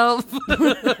myself.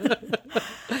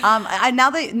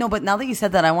 Now that you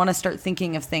said that, I want to start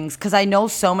thinking of things, because I know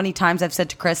so many times I've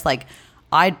said to Chris, like,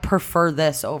 I'd prefer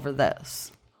this over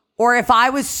this. Or if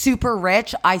I was super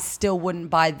rich, I still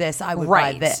wouldn't buy this. I would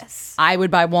buy this. I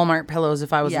would buy Walmart pillows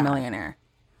if I was Yeah. a millionaire.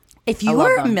 If you love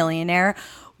were a them. millionaire,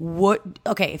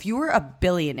 if you were a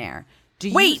billionaire, do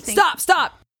you Wait, think...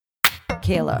 stop.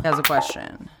 Kayla. Has a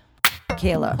question.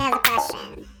 Kayla. He has a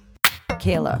question.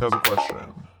 Kayla. Has a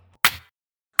question.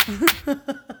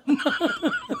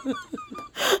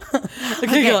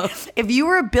 Okay. If you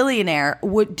were a billionaire,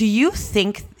 do you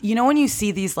think, when you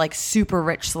see these like super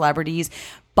rich celebrities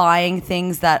buying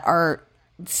things that are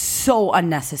so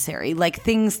unnecessary, like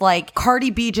things like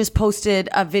Cardi B just posted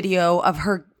a video of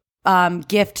her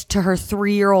gift to her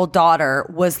 3-year-old daughter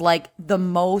was like the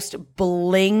most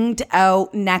blinged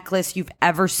out necklace you've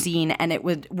ever seen, and it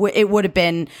would have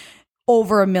been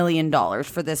over $1 million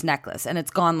for this necklace, and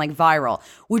it's gone like viral.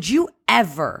 Would you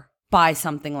ever buy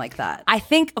something like that? I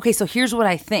think, okay, so here's what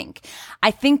I think.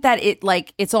 I think that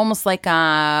it's almost like,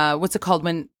 what's it called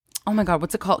when, oh my God,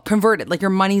 what's it called? Converted. Like your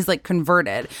money's like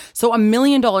converted. So $1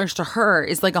 million to her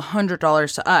is like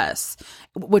 $100 to us,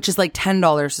 which is like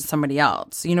 $10 to somebody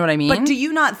else. You know what I mean? But do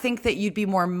you not think that you'd be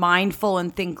more mindful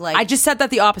and think like... I just said that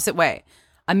the opposite way.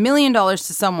 $1 million to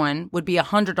someone would be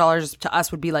 $100 to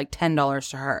us, would be like $10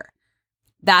 to her.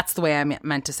 That's the way I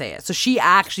meant to say it. So she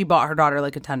actually bought her daughter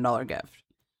like a $10 gift.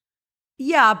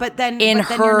 Yeah, but then In but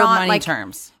then her you're not, money like,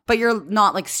 terms. But you're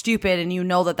not like stupid, and you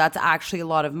know that that's actually a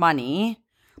lot of money.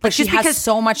 But she has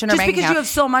so much in her just bank because account. you have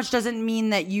so much doesn't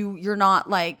mean that you're not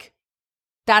like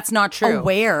That's not true.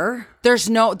 aware. There's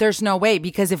no way,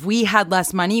 because if we had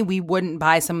less money, we wouldn't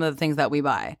buy some of the things that we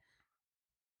buy.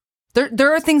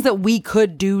 There are things that we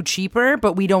could do cheaper,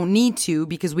 but we don't need to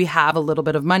because we have a little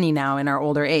bit of money now in our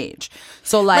older age.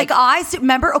 So like I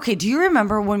remember. Okay, do you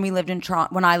remember when we lived in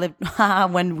Toronto?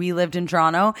 When we lived in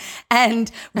Toronto,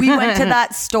 and we went to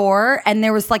that store, and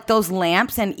there was like those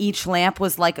lamps, and each lamp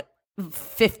was like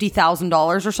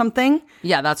 $50,000 or something.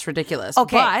 yeah, that's ridiculous.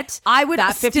 Okay, but I would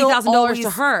that still $50,000 to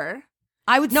always- her.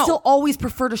 I would still always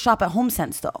prefer to shop at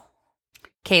HomeSense though.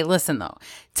 Okay, listen though.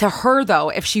 To her though,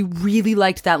 if she really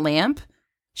liked that lamp,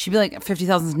 she'd be like,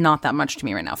 $50,000 is not that much to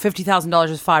me right now. $50,000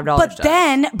 is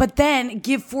 $5. But then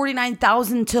give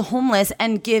 $49,000 to homeless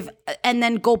and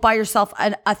then go buy yourself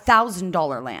a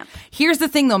 $1,000 lamp. Here's the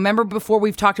thing though. Remember before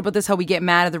we've talked about this, how we get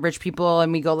mad at the rich people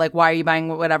and we go like, why are you buying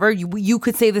whatever? You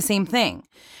could say the same thing.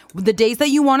 The days that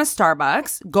you want a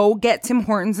Starbucks, go get Tim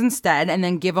Hortons instead and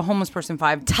then give a homeless person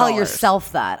 $5. Tell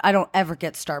yourself that. I don't ever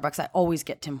get Starbucks. I always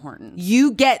get Tim Hortons.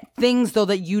 You get things though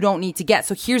that you don't need to get.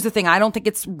 So here's the thing. I don't think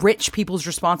it's rich people's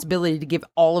responsibility to give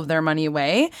all of their money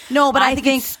away. No, but I think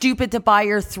it's stupid to buy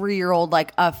your 3-year-old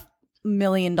like a $1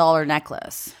 million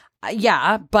necklace.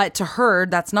 Yeah, but to her,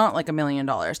 that's not like $1 million.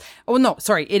 Oh, no,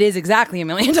 sorry. It is exactly $1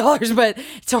 million, but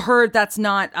to her, that's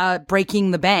not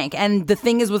breaking the bank. And the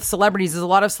thing is with celebrities is a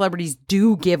lot of celebrities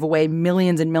do give away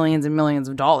millions and millions and millions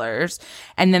of dollars.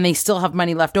 And then they still have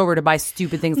money left over to buy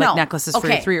stupid things like necklaces for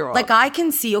your 3-year-old. Like I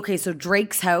can see, so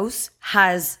Drake's house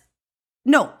has,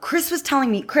 Chris was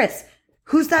telling me, Chris,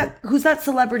 who's that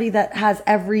celebrity that has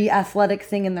every athletic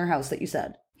thing in their house that you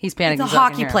said? He's panicking. It's a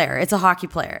hockey player. It's a hockey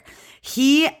player.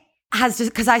 He has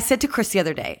just, because I said to Chris the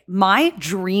other day, my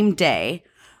dream day,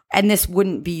 and this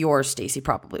wouldn't be yours, Stacey,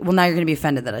 probably. Well, now you're going to be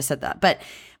offended that I said that. But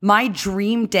my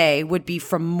dream day would be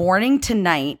from morning to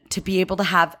night to be able to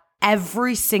have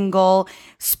every single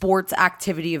sports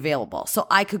activity available. So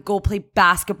I could go play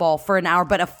basketball for an hour,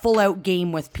 but a full out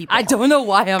game with people. I don't know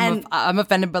why I'm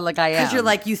offended, but like I am. Because you're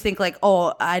like, you think like,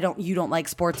 oh, you don't like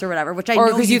sports or whatever, which I or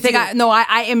know because you think do.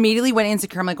 I immediately went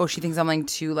insecure. I'm like, oh, she thinks I'm like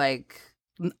too like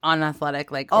unathletic,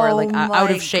 like or like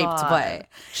out of shape to play.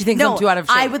 She thinks I'm too out of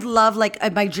shape. I would love like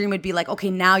my dream would be like,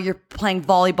 okay, now you're playing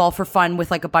volleyball for fun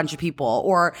with like a bunch of people,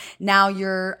 or now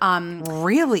you're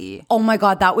really. Oh my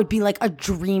god, that would be like a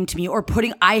dream to me. Or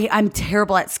I'm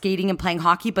terrible at skating and playing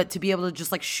hockey, but to be able to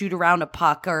just like shoot around a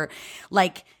puck or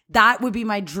like that would be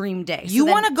my dream day. You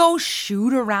want to go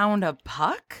shoot around a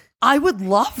puck? I would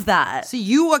love that. So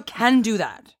you can do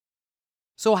that.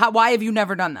 So why have you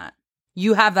never done that?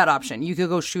 You have that option. You could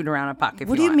go shoot around a puck if you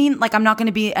want. What do you mean? Like, I'm not going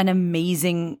to be an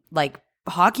amazing, like,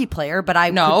 hockey player, but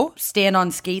I could stand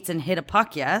on skates and hit a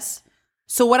puck, yes?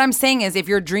 So what I'm saying is if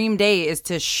your dream day is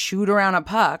to shoot around a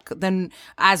puck, then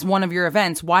as one of your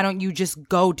events, why don't you just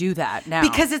go do that now?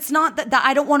 Because it's not that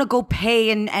I don't want to go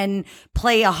pay and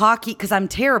play a hockey because I'm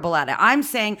terrible at it. I'm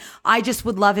saying I just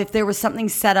would love if there was something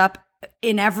set up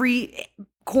in every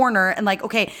corner and like,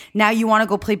 okay, now you want to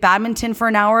go play badminton for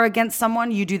an hour against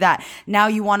someone, you do that. Now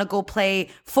you want to go play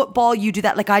football, you do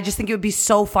that. Like, I just think it would be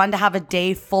so fun to have a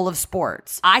day full of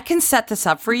sports. I can set this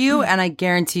up for you and I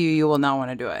guarantee you will not want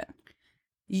to do it.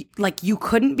 You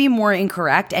couldn't be more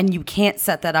incorrect, and you can't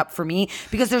set that up for me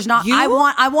because there's not. I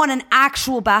want an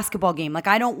actual basketball game. Like,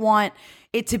 I don't want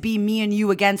it to be me and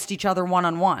you against each other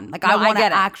 1-on-1. Like, I want to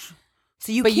actually.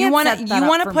 So you, but you want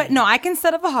to put me. No, I can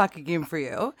set up a hockey game for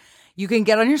you. You can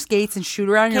get on your skates and shoot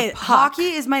around your puck.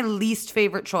 Hockey is my least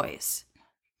favorite choice.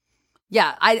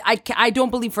 Yeah, I don't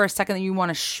believe for a second that you want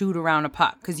to shoot around a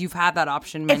puck because you've had that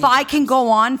option many times. I can go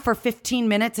on for 15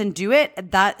 minutes and do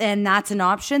it, that's an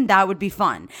option, that would be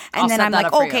fun. And then I'm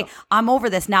like, okay, I'm over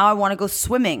this. Now I want to go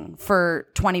swimming for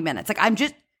 20 minutes. Like, I'm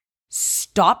just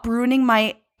stop ruining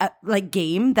my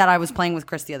game that I was playing with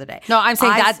Chris the other day. No, I'm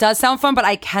saying that does sound fun, but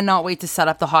I cannot wait to set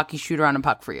up the hockey shoot around a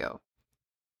puck for you.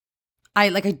 I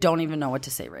don't even know what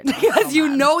to say right now. Because you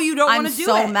know you don't want to do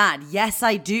it. I'm so mad. Yes,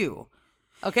 I do.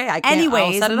 Okay, I can't.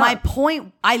 Anyways, my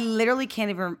point, I literally can't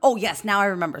even. Oh, yes, now I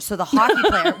remember. So the hockey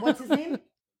player, what's his name?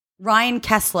 Ryan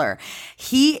Kessler.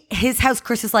 His house,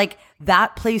 Chris is like,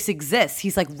 that place exists.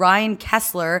 He's like, Ryan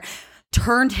Kessler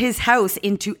turned his house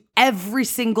into every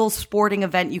single sporting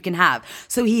event you can have.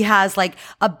 So he has like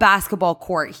a basketball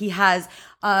court. He has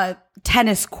a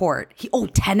tennis court.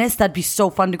 Tennis. That'd be so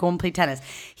fun to go and play tennis.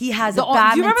 He has a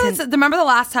badminton. Do you remember this? Remember the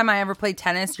last time I ever played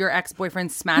tennis? Your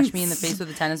ex-boyfriend smashed me in the face with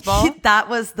a tennis ball. That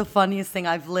was the funniest thing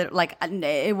I've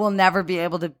it will never be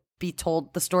able to be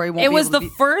told. The story won't. It was the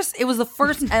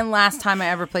first and last time I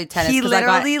ever played tennis. He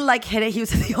literally hit it. He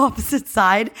was on the opposite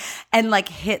side and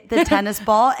hit the tennis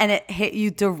ball, and it hit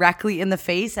you directly in the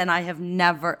face. And I have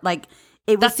never it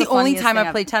was. That's the only time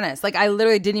I played tennis. I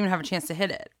literally didn't even have a chance to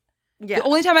hit it. Yeah. The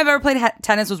only time I've ever played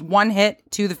tennis was one hit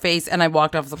to the face, and I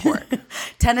walked off the court.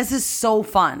 Tennis is so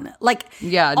fun. Not so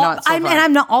fun. And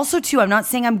I'm not I'm not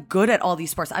saying I'm good at all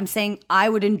these sports. I'm saying I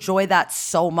would enjoy that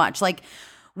so much.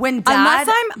 When dad,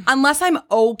 unless I'm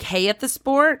okay at the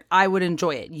sport, I would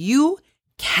enjoy it. You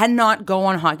cannot go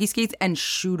on hockey skates and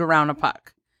shoot around a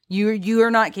puck. You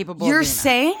are not capable. You're of doing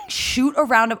saying that. Shoot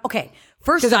around a okay.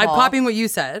 First of all, because I'm copying what you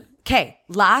said. Okay,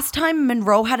 last time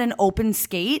Monroe had an open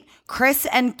skate, Chris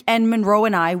and Monroe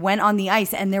and I went on the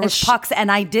ice, and there was pucks,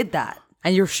 and I did that.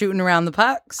 And you're shooting around the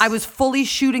pucks. I was fully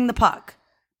shooting the puck,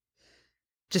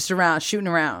 just shooting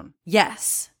around.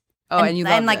 Yes. Oh, and you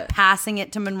loved it. Passing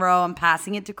it to Monroe and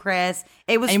passing it to Chris.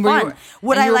 It was and fun.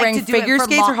 Would I like to do figure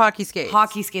skates or hockey skates?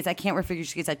 Hockey skates. I can't wear figure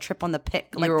skates. I trip on the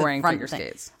pick. You were wearing figure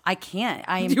skates. I can't.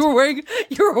 You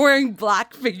were wearing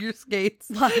black figure skates.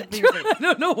 I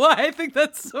don't know why. I think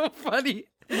that's so funny.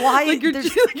 Why?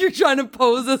 You're trying to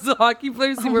pose as a hockey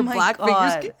player, so you wear black figure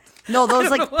skates. No,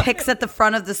 those picks at the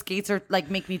front of the skates are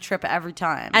make me trip every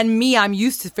time. And me, I'm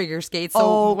used to figure skates.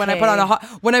 So when I put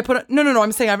on no,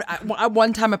 I'm saying at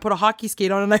one time I put a hockey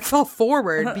skate on and I fell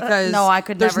forward because no, I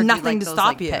could there's never nothing do to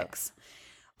stop you. Picks.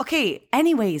 Okay.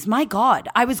 Anyways, my God,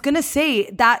 I was gonna say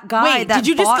that guy. Wait, did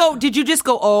you just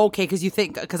go? Oh, okay,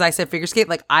 because I said figure skate.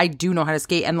 I do know how to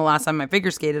skate, and the last time I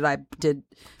figure skated, I did.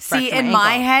 See, in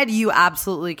my head, you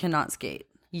absolutely cannot skate.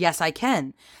 Yes, I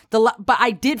can. But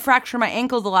I did fracture my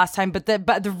ankle the last time. But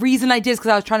the reason I did is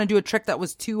because I was trying to do a trick that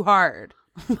was too hard.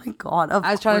 Oh my God!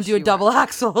 I was trying to do a double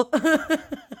axel.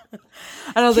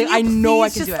 And I was I know I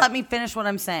can do it. Just let me finish what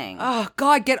I'm saying. Oh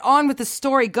God, get on with the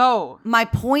story. Go. My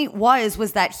point was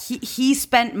that he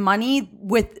spent money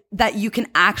with that you can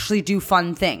actually do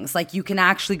fun things. You can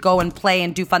actually go and play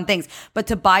and do fun things. But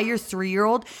to buy your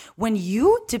 3-year-old, when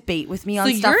you debate with me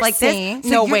on stuff like this,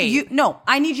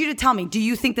 I need you to tell me. Do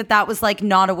you think that was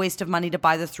not a waste of money to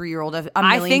buy the 3-year-old a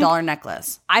 $1 million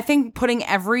necklace? I think putting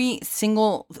every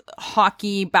single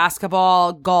hockey,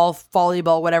 basketball, golf,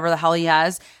 volleyball, whatever the hell he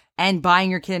has, and buying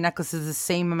your kid a necklace is the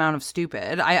same amount of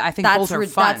stupid. I think both are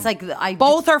fun.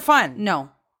 Both are fun.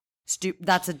 No.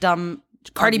 That's a dumb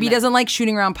Cardi argument. B doesn't like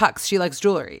shooting around pucks. She likes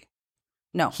jewelry.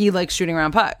 No. He likes shooting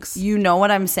around pucks. You know what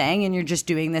I'm saying, and you're just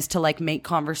doing this to make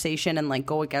conversation and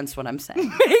go against what I'm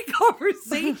saying. Make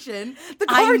conversation?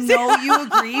 I know you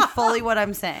agree fully what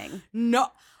I'm saying. No.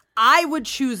 I would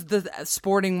choose the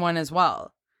sporting one as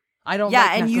well. I don't.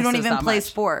 Yeah, and you don't even play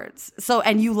sports. So,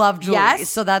 and you love jewelry. Yes.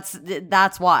 So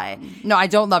that's why. No, I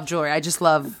don't love jewelry. I just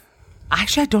love.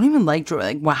 Actually, I don't even like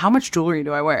jewelry. How much jewelry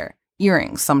do I wear?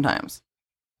 Earrings sometimes.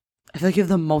 I feel you have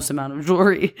the most amount of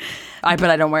jewelry. But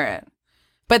I don't wear it.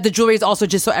 But the jewelry is also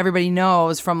just so everybody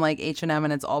knows from H&M,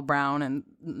 and it's all brown and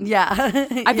yeah.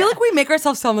 I feel like we make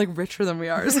ourselves sound richer than we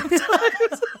are sometimes.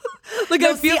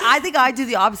 I think I do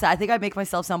the opposite. I think I make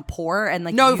myself sound poor and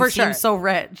no, you for seem sure. so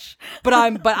rich. But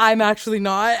I'm actually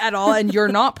not at all, and you're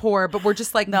not poor. But we're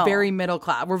just very middle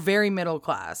class. We're very middle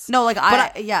class. No,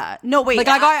 no, wait.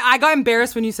 I got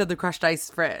embarrassed when you said the crushed ice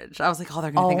fridge. I was like,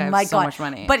 they're gonna think I have so much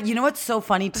money. But you know what's so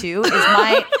funny too is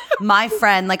my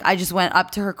friend. I just went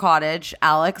up to her cottage,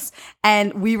 Alex,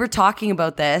 and we were talking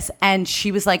about this, and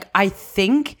she was like, I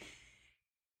think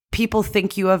people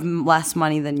think you have less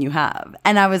money than you have.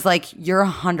 And I was like, you're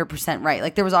 100%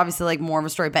 right. There was obviously more of a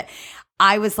story, but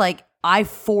I was like, I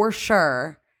for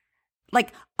sure,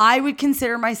 I would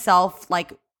consider myself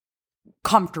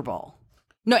comfortable.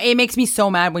 No, it makes me so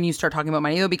mad when you start talking about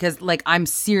money though, because I'm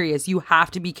serious. You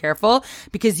have to be careful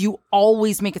because you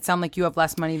always make it sound like you have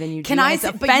less money than you do. Can I? It's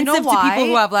offensive to people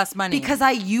who have less money. Because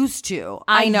I used to.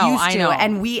 I know.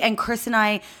 And Chris and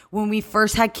I, when we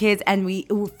first had kids and we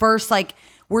first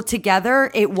were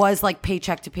together, it was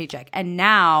paycheck to paycheck. And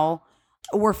now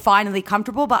we're finally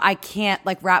comfortable, but I can't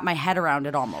wrap my head around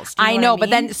it almost. You know I know, what I mean? But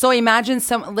then so imagine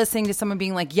listening to someone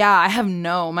being like, yeah, I have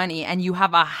no money, and you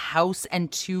have a house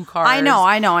and 2 cars. I know.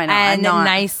 And a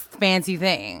nice fancy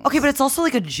thing. Okay, but it's also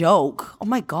a joke. Oh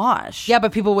my gosh. Yeah,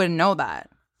 but people wouldn't know that.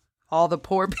 All the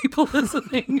poor people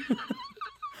listening.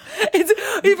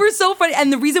 We're so funny.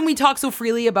 And the reason we talk so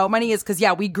freely about money is because,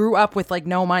 we grew up with like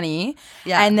no money.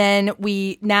 Yeah. And then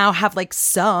we now have like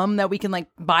some that we can like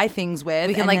buy things with.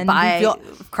 We can and like then buy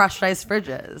crushed ice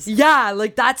fridges. Yeah,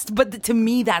 like but to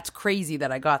me, that's crazy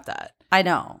that I got that. I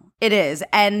know. It is.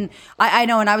 And I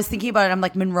know. And I was thinking about it. I'm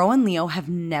like, Monroe and Leo have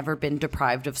never been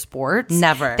deprived of sports.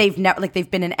 Never. They've never, like, they've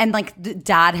been in, and like,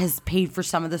 dad has paid for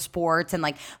some of the sports, and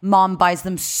like, mom buys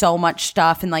them so much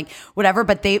stuff and like, whatever.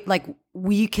 But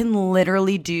we can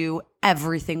literally do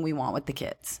everything we want with the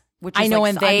kids. Which is I know.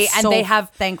 like, and they have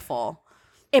thankful.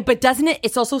 But doesn't it?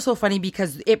 It's also so funny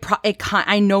because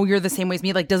I know you're the same way as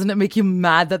me. Like, doesn't it make you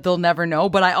mad that they'll never know?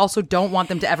 But I also don't want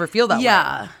them to ever feel that way.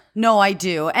 Yeah. No, I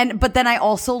do. But then I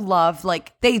also love,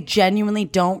 like, they genuinely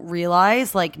don't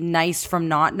realize, like, nice from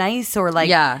not nice, or like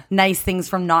nice things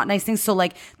from not nice things. So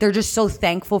like, they're just so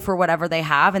thankful for whatever they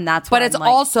have. And that's But it's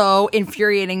also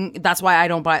infuriating. That's why I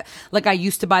don't buy, like, I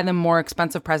used to buy them more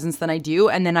expensive presents than I do.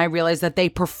 And then I realized that they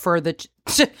prefer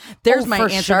there's my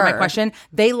answer to my question.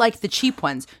 They like the cheap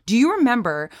ones. Do you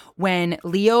remember when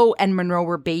Leo and Monroe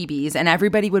were babies and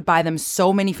everybody would buy them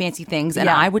so many fancy things, and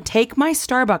I would take my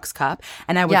Starbucks cup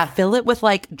and I would fill it with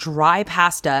like dry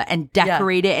pasta and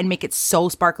decorate it and make it so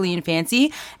sparkly and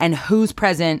fancy, and whose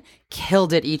present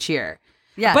killed it each year?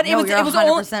 Yeah, but you're it was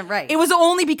 100% right. It was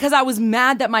only because I was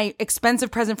mad that my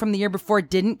expensive present from the year before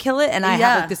didn't kill it, and I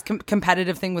have like this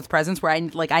competitive thing with presents where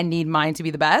I need mine to be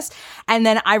the best. And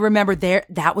then I remember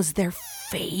that was their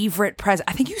favorite present.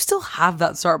 I think you still have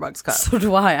that Starbucks cup. So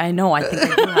do I. I know. I think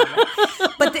I do have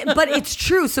it. But it's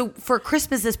true. So for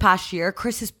Christmas this past year,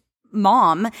 Chris's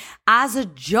mom, as a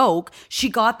joke, she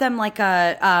got them like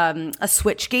a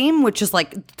Switch game, which is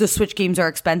like, the Switch games are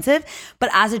expensive, but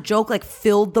as a joke, like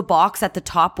filled the box at the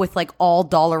top with like all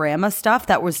Dollarama stuff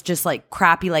that was just like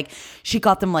crappy. Like she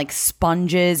got them like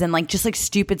sponges and like just like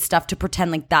stupid stuff to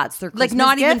pretend like that's their Christmas like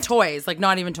not gift. even toys.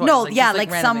 No, like, yeah, just,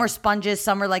 like some were sponges,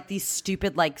 some were like these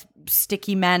stupid like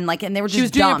sticky men, like, and they were just She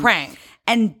was doing dumb. a prank.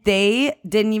 And they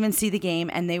didn't even see the game,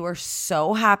 and they were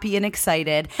so happy and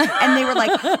excited. And they were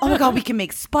like, oh my God, we can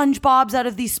make SpongeBobs out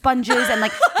of these sponges and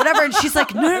like whatever. And she's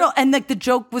like, no. And like the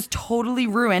joke was totally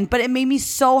ruined, but it made me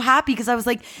so happy because I was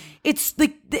like, it's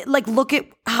like, look at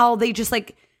how they just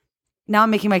like, now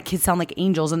I'm making my kids sound like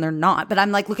angels and they're not. But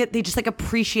I'm like, they just like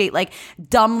appreciate like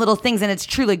dumb little things. And it's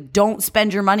true, like don't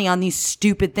spend your money on these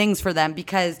stupid things for them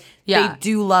because they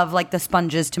do love like the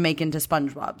sponges to make into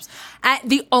SpongeBobs.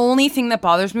 The only thing that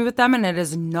bothers me with them, and it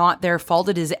is not their fault,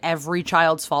 it is every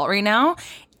child's fault right now.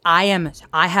 I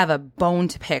have a bone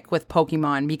to pick with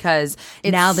Pokemon because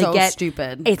it's now they so get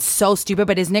stupid. It's so stupid,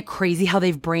 but isn't it crazy how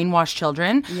they've brainwashed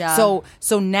children? Yeah.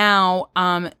 So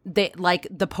now they like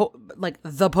the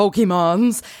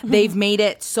Pokemons. They've made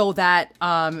it so that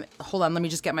hold on, let me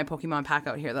just get my Pokemon pack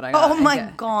out here that I got. Oh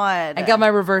my God. I got my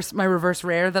reverse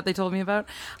rare that they told me about.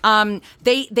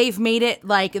 They've made it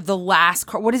like the last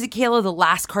card. What is it, Kayla? The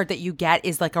last card that you get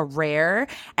is like a rare,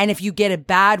 and if you get a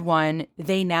bad one,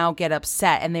 they now get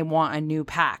upset and they want a new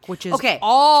pack, which is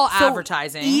all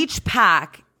advertising. Each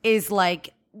pack is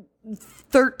like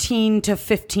 $13 to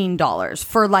 $15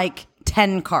 for like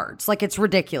 10 cards. Like it's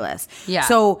ridiculous. Yeah.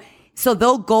 So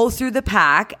they'll go through the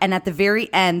pack, and at the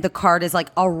very end, the card is like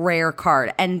a rare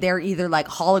card, and they're either like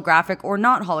holographic or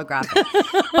not holographic.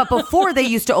 But before, they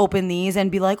used to open these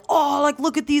and be like, oh, like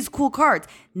look at these cool cards.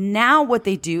 Now what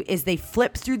they do is they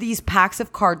flip through these packs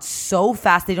of cards so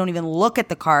fast they don't even look at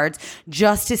the cards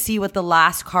just to see what the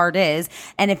last card is.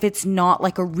 And if it's not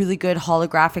like a really good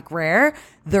holographic rare,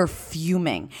 they're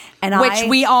fuming. And which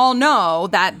we all know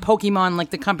that Pokemon, like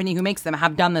the company who makes them,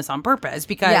 have done this on purpose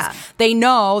because they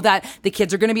know that the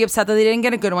kids are going to be upset that they didn't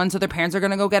get a good one, so their parents are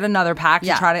going to go get another pack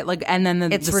to try to like, and then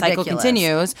the cycle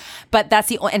continues. But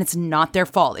that's and it's not their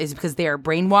fault. It's because they are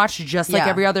brainwashed, just like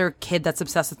every other kid that's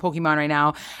obsessed with Pokemon right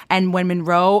now. And when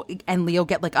Monroe and Leo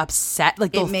get like upset,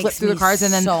 like they'll flip through the cards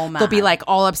and then they'll be like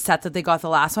all upset that they got the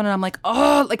last one, and I'm like,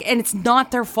 oh, like, and it's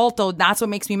not their fault though. That's what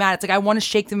makes me mad. It's like I want to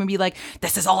shake them and be like,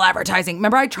 this is all advertising.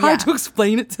 Remember, I tried to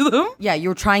explain it to them. Yeah, you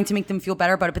were trying to make them feel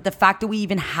better about it, but the fact that we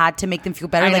even had to make them feel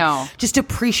better, I like know. Just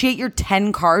appreciate your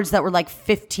 10 cards that were like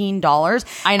 $15.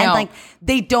 I know. And like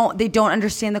they don't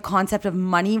understand the concept of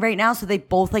money right now, so they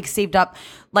both like saved up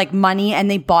like money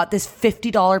and they bought this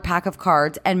 $50 pack of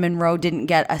cards, and Monroe didn't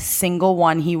get a single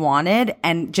one he wanted,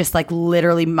 and just like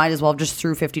literally might as well have just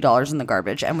threw $50 in the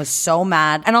garbage and was so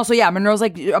mad. And also, Monroe's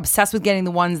like obsessed with getting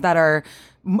the ones that are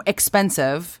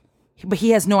expensive, but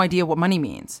he has no idea what money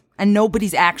means, and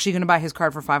nobody's actually going to buy his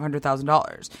card for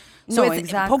 $500,000. So No,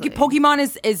 exactly.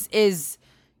 Pokemon is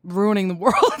ruining the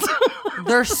world.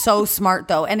 They're so smart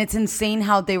though, and it's insane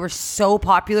how they were so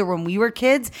popular when we were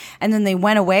kids, and then they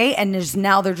went away, and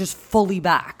now they're just fully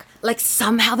back. Like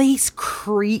somehow they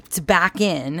creeped back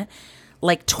in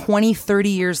like 20, 30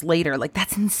 years later. Like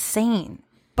that's insane.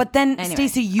 But then, Anyway,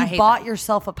 Stacey, you I hate bought that.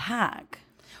 yourself a pack.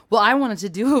 Well, I wanted to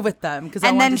do it with them because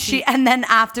And then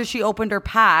after she opened her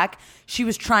pack, she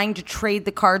was trying to trade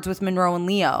the cards with Monroe and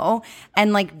Leo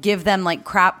and like give them like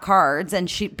crap cards,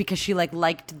 and because she like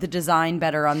liked the design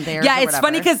better on theirs. Yeah, or it's whatever.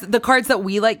 funny because the cards that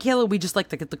we like, Kayla, we just like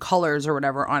to get the colors or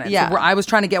whatever on it. Yeah. So I was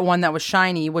trying to get one that was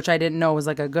shiny, which I didn't know was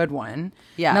like a good one.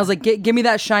 Yeah. And I was like, give me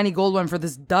that shiny gold one for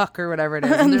this duck or whatever it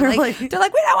is. And they're like, we don't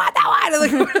want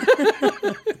that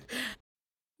one.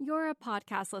 You're a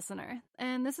podcast listener,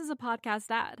 and this is a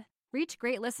podcast ad. Reach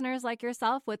great listeners like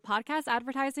yourself with podcast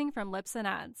advertising from Lips and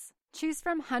Ads. Choose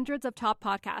from hundreds of top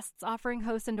podcasts offering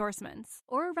host endorsements,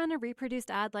 or run a reproduced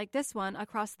ad like this one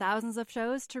across thousands of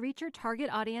shows to reach your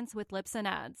target audience with Lips and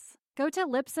Ads. Go to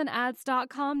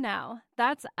lipsandads.com now.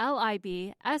 That's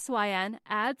LIBSYN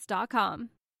ads.com.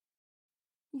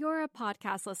 You're a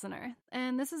podcast listener,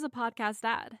 and this is a podcast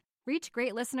ad. Reach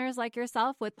great listeners like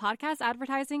yourself with podcast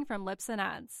advertising from Lips and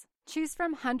Ads. Choose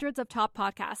from hundreds of top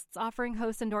podcasts offering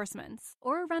host endorsements,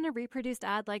 or run a reproduced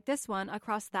ad like this one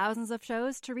across thousands of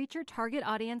shows to reach your target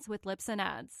audience with Lips and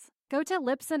Ads. Go to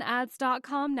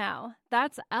lipsandads.com now.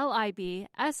 That's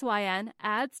LIBSYN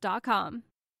ads.com.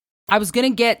 I was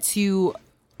going to get to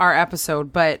our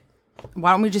episode, but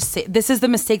why don't we just say this is the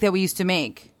mistake that we used to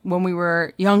make when we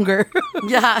were younger.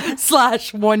 Yeah.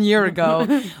 / 1 year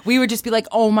ago. We would just be like,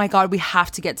 oh my God, we have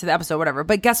to get to the episode, whatever.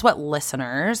 But guess what,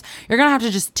 listeners? You're going to have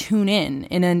to just tune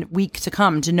in a week to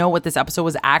come to know what this episode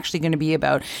was actually going to be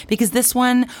about. Because this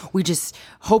one, we just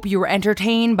hope you were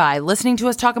entertained by listening to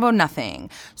us talk about nothing.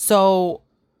 So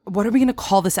what are we going to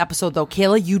call this episode though?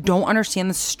 Kayla, you don't understand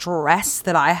the stress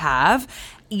that I have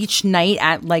each night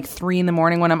at like 3 a.m.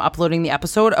 when I'm uploading the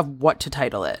episode of what to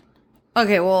title it.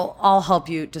 Okay, well, I'll help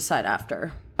you decide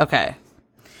after. Okay.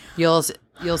 You'll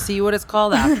see what it's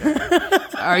called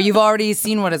after. Or you've already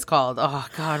seen what it's called. Oh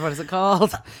God, what is it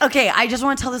called? Okay, I just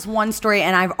want to tell this one story,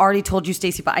 and I've already told you,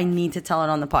 Stacey, but I need to tell it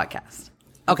on the podcast.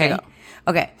 Okay, go.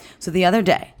 Okay, so the other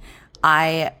day,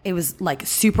 it was like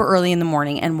super early in the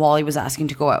morning, and Wally was asking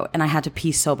to go out, and I had to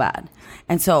pee so bad.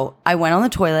 And so I went on the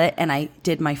toilet, and I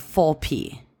did my full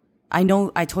pee. I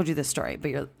know I told you this story,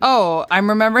 but you're... Oh, I'm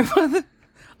remembering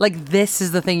like this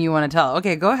is the thing you want to tell.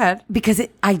 Okay, go ahead. Because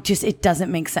it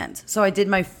doesn't make sense. So I did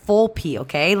my full pee,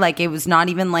 okay? Like it was not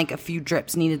even like a few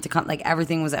drips needed to come, like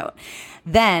everything was out.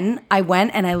 Then I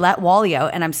went and I let Wally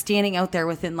out, and I'm standing out there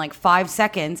within like 5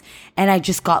 seconds, and I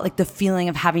just got like the feeling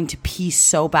of having to pee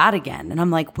so bad again. And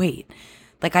I'm like, wait,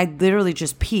 like I literally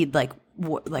just peed, like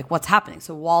what's happening?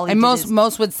 So Wally And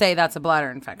most would say that's a bladder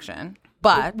infection.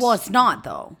 But well, it's not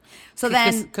though. So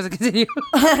then, because it continue.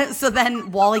 so then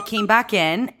Wally came back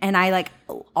in, and I like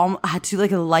had to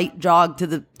like a light jog to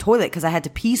the toilet because I had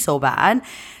to pee so bad.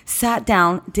 Sat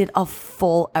down, did a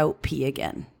full out pee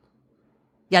again.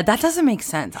 Yeah, that doesn't make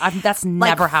sense. That's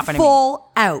never happened to me.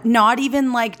 Full out, not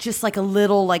even like just like a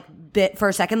little like bit for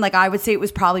a second. Like I would say it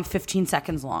was probably 15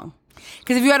 seconds long.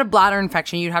 Because if you had a bladder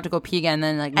infection, you'd have to go pee again, and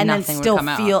then like And nothing then still would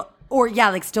come feel, out. or yeah,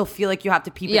 like still feel like you have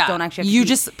to pee, but don't actually have to you pee.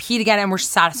 just peed again, and we're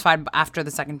satisfied after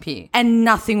the second pee. And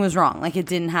nothing was wrong. Like it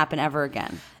didn't happen ever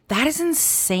again. That is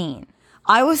insane.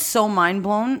 I was so mind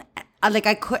blown. Like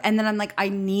I could, and then I'm like, I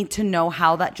need to know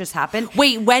how that just happened.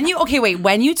 When you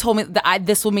told me that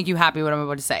this will make you happy, what I'm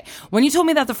about to say. When you told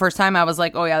me that the first time, I was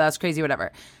like, oh yeah, that's crazy,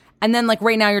 whatever. And then like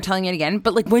right now you're telling it again.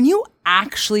 But like when you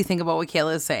actually think about what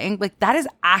Kayla is saying, like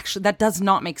that does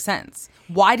not make sense.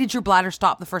 Why did your bladder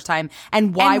stop the first time?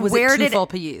 And why was it two full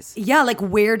pees? Yeah, like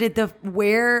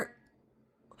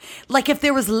like if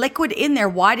there was liquid in there,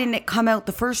 why didn't it come out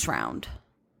the first round?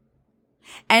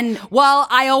 And well,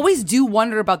 I always do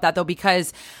wonder about that though,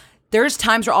 because there's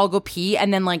times where I'll go pee,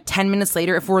 and then like 10 minutes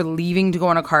later, if we're leaving to go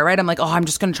on a car ride, I'm like, oh, I'm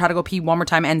just going to try to go pee one more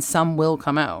time, and some will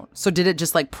come out. So did it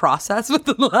just like process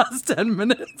within the last 10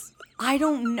 minutes? I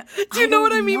don't know. Do you know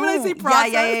what I mean when I say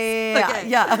process? Yeah. Okay.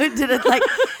 Yeah. Did it like,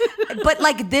 but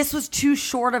like this was too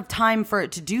short of time for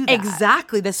it to do that.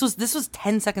 Exactly. This was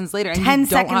 10 seconds later. And 10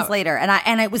 seconds later.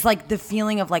 And it was like the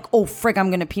feeling of like, oh, frick, I'm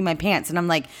going to pee my pants. And I'm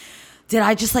like, did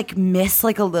I just like miss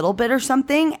like a little bit or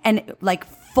something? And like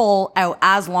full out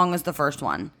as long as the first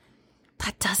one.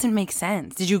 That doesn't make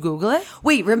sense. Did you Google it?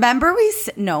 Wait, remember we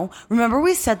said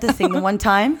the thing the one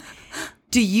time?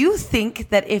 Do you think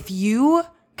that if you,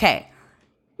 okay,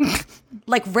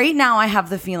 like right now I have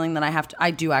the feeling that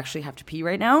I do actually have to pee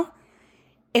right now.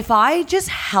 If I just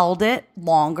held it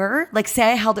longer, like say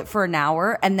I held it for an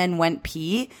hour and then went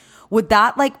pee, would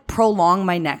that like prolong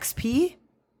my next pee?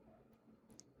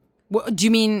 What, do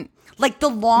you mean? Like the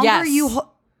longer Yes.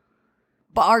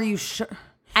 but are you sure?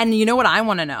 And you know what I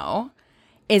want to know?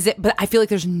 Is it, but I feel like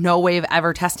there's no way of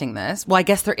ever testing this. Well, I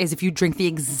guess there is if you drink the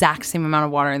exact same amount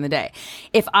of water in the day.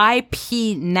 If I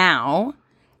pee now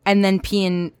and then pee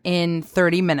in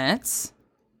 30 minutes,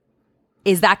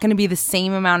 is that going to be the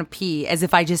same amount of pee as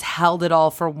if I just held it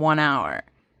all for 1 hour?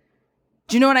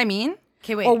 Do you know what I mean?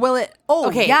 Okay, wait. Or will it? Oh,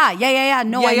 okay. Yeah.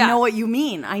 No, Yeah, I yeah. know what you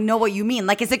mean.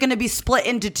 Like, is it going to be split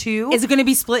into two? Is it going to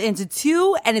be split into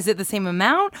two, and is it the same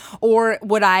amount, or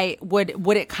would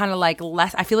it kind of like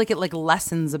less? I feel like it like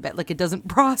lessens a bit, like it doesn't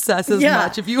process as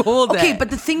much if you hold it. Okay,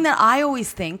 but the thing that I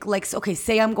always think, like, okay,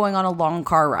 say I'm going on a long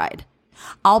car ride,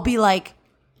 I'll be like,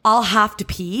 I'll have to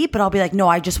pee, but I'll be like, no,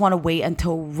 I just want to wait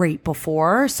until right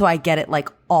before so I get it like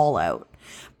all out.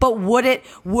 But would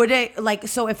it like,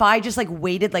 so if I just like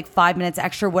waited like 5 minutes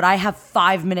extra, would I have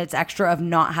 5 minutes extra of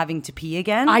not having to pee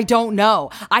again? I don't know.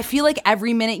 I feel like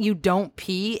every minute you don't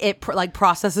pee, it like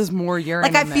processes more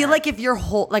urine. like, I in feel there. like if you're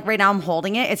like right now I'm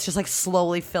holding it, it's just like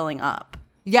slowly filling up.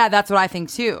 Yeah, that's what I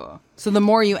think too. So the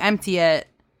more you empty it,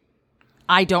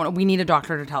 we need a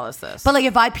doctor to tell us this. But like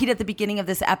if I peed at the beginning of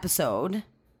this episode,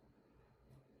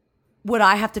 would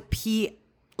I have to pee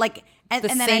like and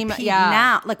then I pee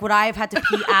now? Like would I have had to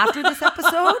pee after this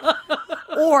episode?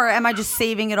 Or am I just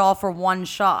saving it all for one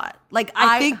shot? Like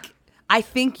I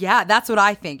think yeah, that's what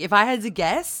I think. If I had to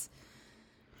guess.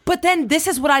 But then this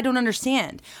is what I don't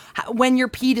understand. When your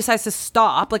pee decides to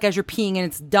stop, like as you're peeing and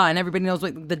it's done, everybody knows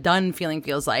what the done feeling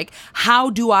feels like. How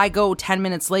do I go 10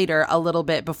 minutes later a little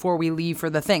bit before we leave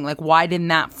for the thing? Like why didn't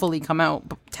that fully come out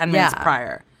 10 minutes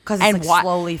prior? Because it's like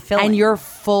slowly filling. And you're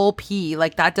full pee.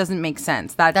 Like that doesn't make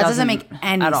sense. That doesn't make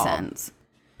any at all. sense.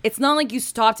 It's not like you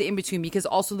stopped it in between, because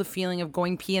also the feeling of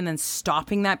going pee and then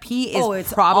stopping that pee is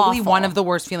it's probably awful. one of the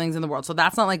worst feelings in the world. So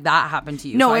that's not like that happened to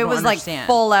you. No, so I it don't was understand. like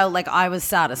full out, like I was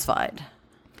satisfied.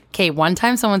 Okay, one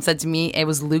time someone said to me, it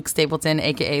was Luke Stapleton,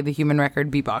 aka the human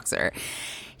record beatboxer.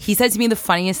 He said to me the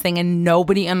funniest thing, and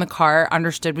nobody in the car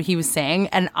understood what he was saying,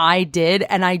 and I did,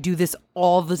 and I do this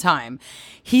all the time.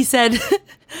 He said,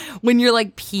 when you're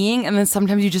like peeing, and then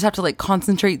sometimes you just have to like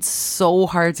concentrate so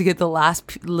hard to get the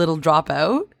last little drop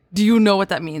out. Do you know what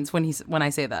that means when I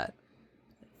say that?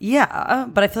 Yeah,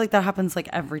 but I feel like that happens like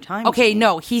every time. Okay,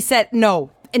 no, he said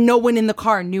no. And no one in the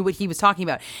car knew what he was talking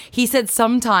about. He said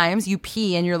sometimes you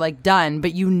pee and you're like done,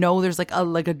 but you know there's like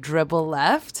a dribble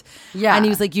left. Yeah. And he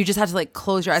was like, you just have to like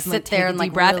close your eyes and like Sit there take a and, deep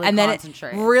like, breath, really and then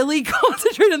concentrate. it really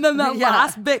concentrate, and then that Yeah.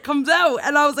 last bit comes out.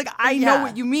 And I was like, I know Yeah.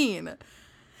 what you mean.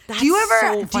 That's Do you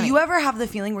funny. ever have the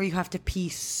feeling where you have to pee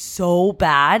so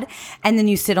bad and then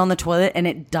you sit on the toilet and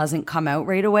it doesn't come out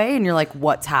right away and you're like,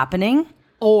 what's happening?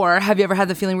 Or have you ever had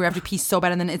the feeling where you have to pee so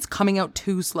bad and then it's coming out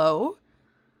too slow?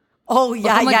 Oh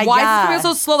yeah, I'm like, yeah, why yeah. is it coming out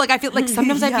so slow? Like I feel like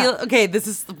sometimes I Yeah. feel okay. This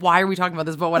is why are we talking about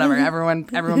this? But whatever.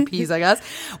 Everyone pees, I guess.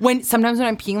 Sometimes when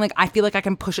I'm peeing, like I feel like I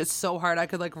can push it so hard I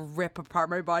could like rip apart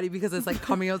my body because it's like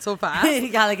coming out so fast.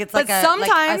 Yeah, like it's But like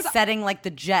sometimes a setting like the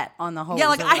jet on the hose. yeah,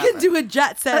 like or I can whatever. do a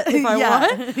jet set if I Yeah.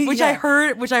 want, which Yeah.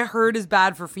 I heard is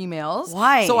bad for females.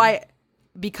 Why?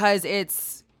 Because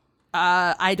it's.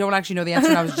 I don't actually know the answer.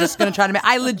 And I was just gonna try to make.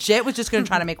 I legit was just gonna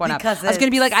try to make one up. Because I was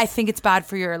gonna be like, I think it's bad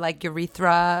for your like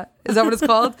urethra. Is that what it's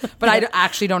called? But I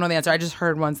actually don't know the answer. I just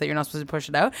heard once that you're not supposed to push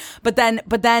it out. But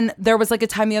then there was like a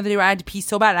time the other day where I had to pee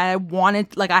so bad. And I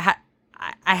wanted like I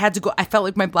had to go. I felt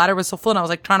like my bladder was so full, and I was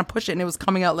like trying to push it, and it was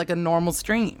coming out like a normal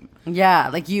stream. Yeah,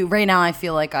 like you right now I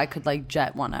feel like I could like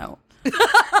jet one out.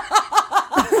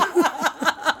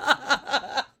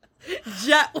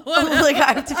 Jet one. Like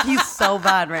I have to pee so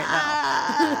bad right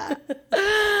now.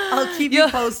 I'll keep you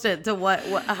posted to what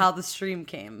how the stream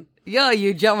came. Yo,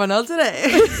 you jet one out today.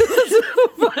 It's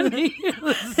so funny.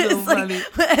 It's so It's like-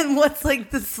 funny. and what's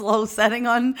like the slow setting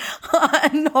on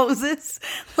hoses?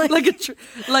 Like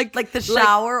like the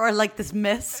shower or like this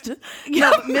mist.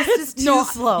 No, mist is too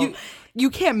slow. You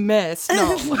can't miss.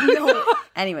 No. No.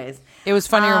 Anyways, It was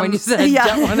funnier when you said yeah.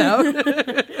 jet one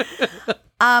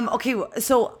out. okay,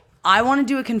 so I want to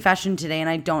do a confession today, and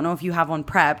I don't know if you have one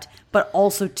prepped, but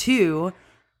also too,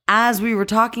 as we were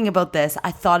talking about this,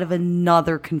 I thought of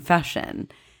another confession.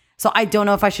 So I don't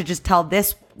know if I should just tell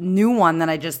this new one that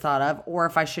I just thought of, or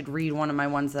if I should read one of my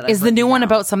ones that I Is the new one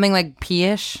about something like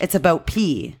pee-ish? It's about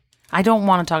pee. I don't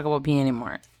want to talk about pee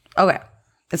anymore. Okay,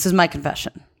 this is my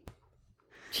confession.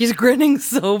 She's grinning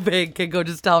so big. Okay, go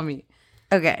just tell me.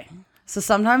 Okay, so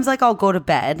sometimes like I'll go to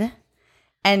bed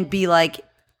and be like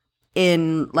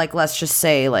in like, let's just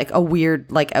say like a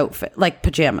weird like outfit, like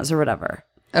pajamas or whatever.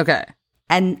 Okay.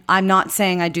 And I'm not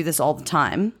saying I do this all the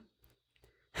time.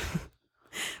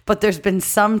 but there's been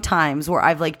some times where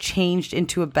I've like changed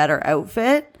into a better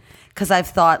outfit because I've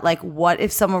thought like, what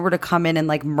if someone were to come in and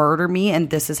like murder me and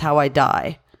this is how I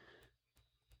die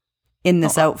in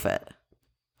this outfit?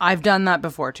 I've done that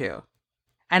before too.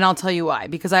 And I'll tell you why.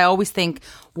 Because I always think,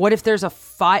 what if there's a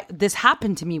fire? This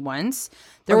happened to me once.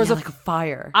 There was like a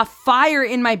fire. A fire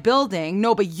in my building.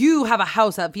 No, but you have a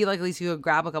house. I feel like at least you could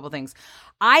grab a couple things.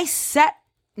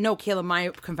 No, Kayla, my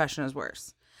confession is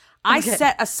worse. I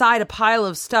set aside a pile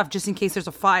of stuff just in case there's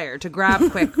a fire to grab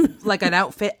quick, like an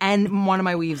outfit, and one of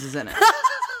my weaves is in it.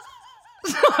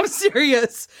 I'm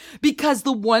serious. Because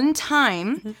the one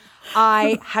time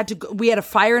I had to go, we had a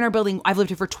fire in our building. I've lived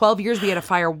here for 12 years. We had a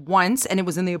fire once, and it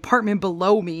was in the apartment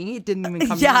below me. It didn't even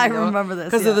come Yeah, I remember this.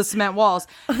 because of the cement walls.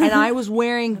 And I was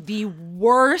wearing the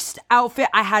worst outfit.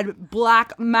 I had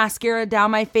black mascara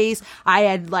down my face. I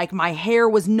had like, my hair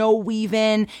was no weave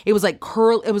in. It was like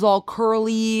it was all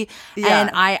curly. Yeah.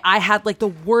 And I had like the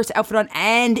worst outfit on,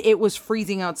 and it was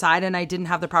freezing outside, and I didn't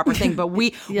have the proper thing. But we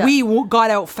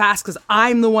got out fast because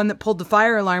I'm the one that pulled the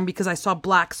fire alarm because I saw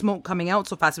black smoke coming out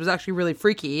so fast. It was actually really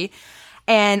freaky.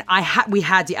 And we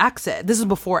had to exit. This is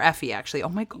before Effie, actually. Oh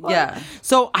my God. Yeah.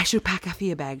 So I should pack Effie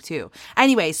a bag too.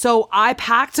 Anyway, so I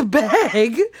packed a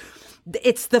bag.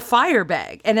 It's the fire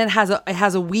bag, and it has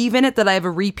a weave in it that I have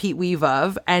a repeat weave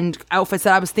of, and outfits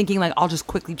that I was thinking like I'll just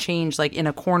quickly change like in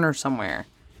a corner somewhere.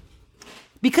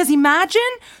 Because imagine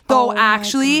though,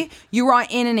 actually you were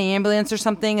in an ambulance or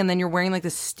something, and then you're wearing like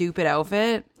this stupid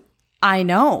outfit. I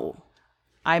know.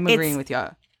 I'm agreeing with you.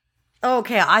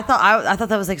 Okay, I thought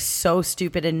that was like so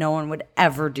stupid, and no one would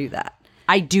ever do that.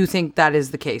 I do think that is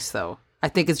the case, though. I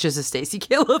think it's just a Stacey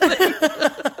Kayla thing.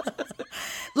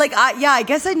 I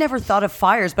guess I never thought of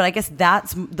fires, but I guess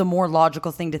that's the more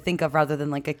logical thing to think of rather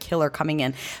than like a killer coming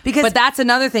in. But that's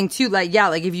another thing too. Like, yeah,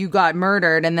 like if you got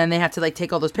murdered and then they have to like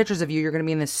take all those pictures of you, you're going to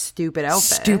be in this stupid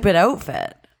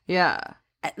outfit. Yeah.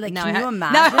 Like, now can you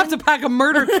imagine? Now I have to pack a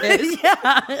murder kit.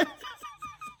 Yeah.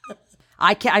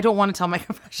 I don't want to tell my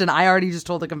confession. I already just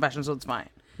told the confession, so it's fine.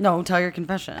 No, tell your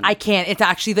confession. I can't. It's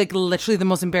actually like literally the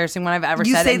most embarrassing one I've ever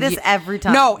You said. say this every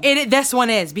time. No, this one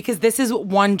is because this is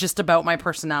one just about my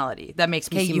personality that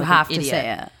makes me seem you like have an to idiot.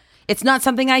 say it. It's not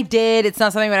something I did. It's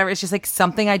not something whatever. It's just like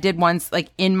something I did once, like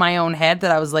in my own head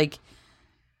that I was like,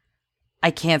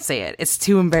 I can't say it. It's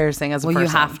too embarrassing as a person. Well, you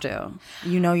have to.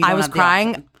 You know, you. Don't I was have the crying.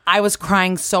 option. I was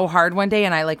crying so hard one day,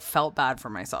 and I like felt bad for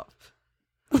myself.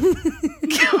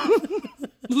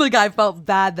 Like I felt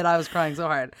bad that I was crying so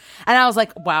hard, and I was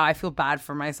like, "Wow, I feel bad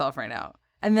for myself right now."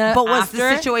 And then, But was the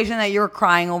situation that you were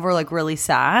crying over like really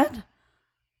sad?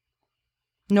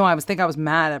 No, I was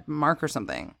mad at Mark or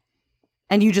something,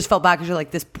 and you just felt bad because you're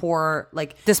like this poor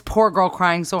girl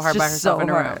crying so hard by just herself so in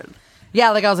a hard. room.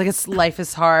 Yeah, like I was like, life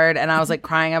is hard, and I was like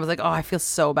crying. I was like, oh, I feel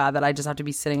so bad that I just have to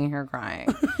be sitting here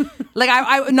crying. Like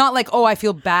I not like, oh, I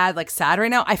feel bad, like sad right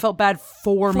now. I felt bad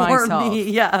for myself. Me,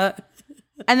 yeah.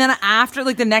 And then after,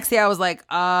 like the next day, I was like,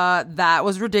 that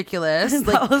was ridiculous. Like,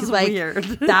 That was like, weird.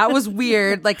 That was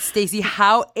weird. Like, Stacey,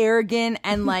 how arrogant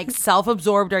and like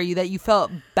self-absorbed are you that you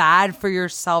felt bad for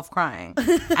yourself crying?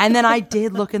 And then I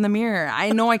did look in the mirror.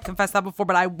 I know I confessed that before,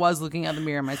 but I was looking at the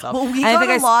mirror myself. Well, we And got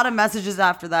a lot of messages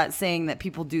after that saying that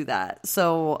people do that.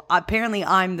 So apparently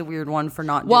I'm the weird one for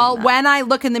not doing that. When I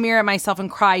look in the mirror at myself and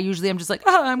cry, usually I'm just like,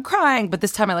 oh, I'm crying. But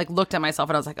this time I like looked at myself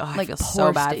and I was like, oh, I feel so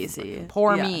poor bad. Stacey.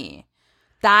 Poor Yeah. me.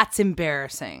 That's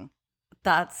embarrassing.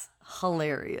 That's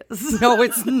hilarious. No,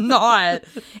 it's not.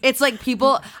 It's like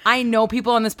I know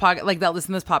people on this podcast, like that listen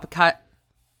to this podcast.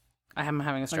 I'm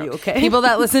having a stroke. Are you okay? People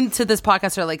that listen to this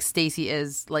podcast are like, Stacey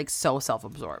is like so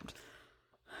self-absorbed.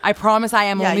 I promise I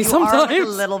am only you sometimes. are like a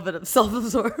little bit of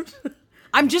self-absorbed.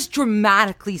 I'm just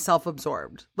dramatically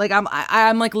self-absorbed. Like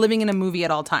I'm like living in a movie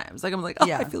at all times. Like I'm like, oh,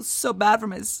 Yeah. I feel so bad for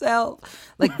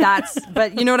myself. Like that's,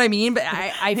 but you know what I mean? But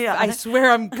I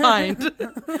swear I'm kind.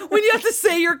 When you have to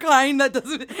say you're kind, that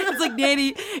doesn't, it's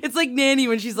like Nanny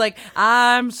when she's like,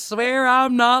 I swear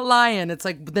I'm not lying. It's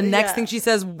like the next thing she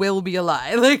says will be a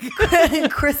lie. Like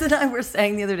Chris and I were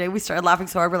saying the other day, we started laughing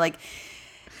so hard. We're like,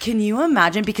 can you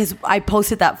imagine? Because I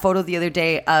posted that photo the other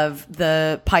day of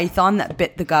the python that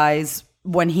bit the guys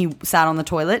when he sat on the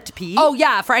toilet to pee. oh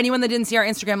yeah, for anyone that didn't see our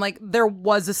Instagram, like there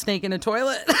was a snake in a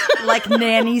toilet. Like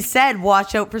Nanny said,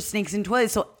 watch out for snakes in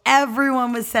toilets. So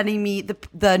everyone was sending me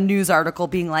the news article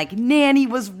being like, Nanny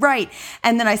was right.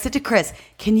 And then I said to Chris,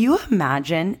 can you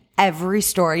imagine every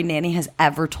story Nanny has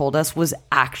ever told us was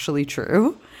actually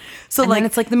true? So And then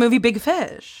it's like the movie Big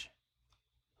Fish.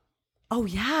 Oh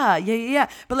yeah.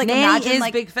 But like, Nanny imagine is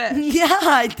like Big Fish.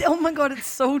 Yeah. Oh my god, it's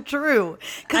so true.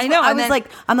 I know, I and was then-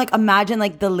 I'm like, imagine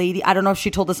like the lady. I don't know if she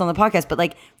told this on the podcast, but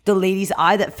like the lady's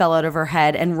eye that fell out of her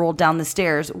head and rolled down the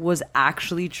stairs was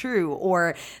actually true,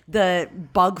 or the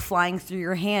bug flying through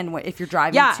your hand if you're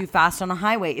driving too fast on a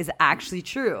highway is actually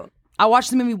true. I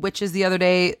watched the movie Witches the other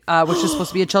day, which is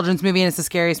supposed to be a children's movie, and it's the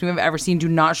scariest movie I've ever seen. Do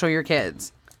not show your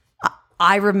kids.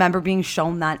 I remember being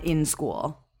shown that in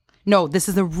school. No, this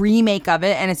is a remake of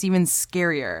it, and it's even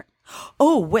scarier.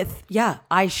 Oh,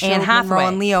 I showed Anne Monroe Hathaway.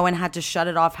 and Leo and had to shut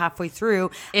it off halfway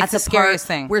through. It's at the scariest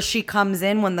part thing. where she comes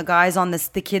in when the guy's on the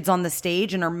kid's on the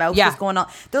stage and her mouth is going on.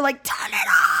 They're like, turn it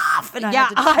off, and I had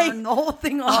to turn the whole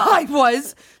thing off. I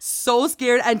was so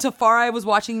scared, and Tafari was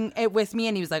watching it with me,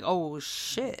 and he was like, "Oh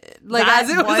shit!" Like That as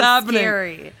it was happening.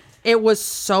 scary. It was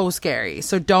so scary.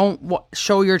 So don't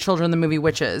show your children the movie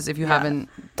Witches if you haven't,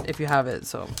 if you have it.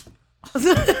 So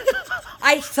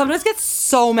I sometimes get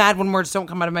so mad when words don't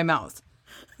come out of my mouth.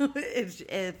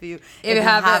 if you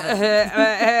have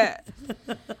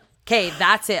it. Okay,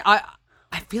 that's it. I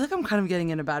feel like I'm kind of getting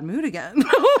in a bad mood again.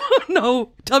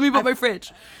 No, tell me about my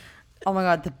fridge. Oh my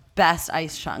god, the best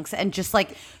ice chunks and just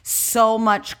like so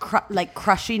much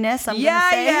crushiness. I'm gonna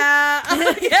say.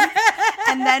 Yeah.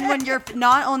 And then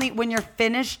when you're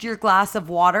finished your glass of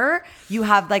water, you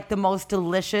have like the most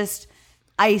delicious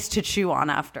ice to chew on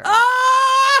after.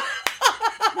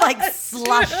 Like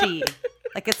slushy.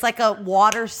 Like it's like a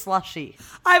water slushy.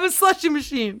 I have a slushy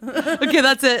machine. Okay,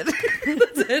 that's it.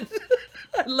 That's it.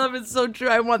 I love it. So true.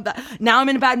 I want that. Now I'm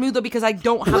in a bad mood though because I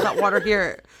don't have that water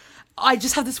here. I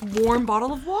just have this warm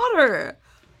bottle of water.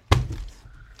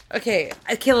 Okay,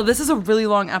 Kayla, this is a really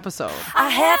long episode. I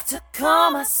have to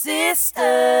call my sister.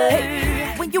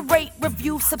 Hey, when you rate,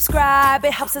 review, subscribe,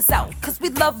 it helps us out. Cause we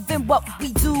loving what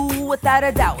we do without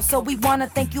a doubt. So we wanna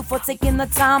thank you for taking the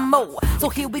time, oh. So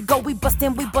here we go, we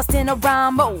bustin' a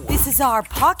rhyme, oh. This is our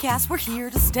podcast, we're here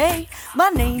to stay. My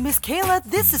name is Kayla,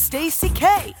 this is Stacey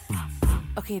K.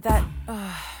 Okay, that,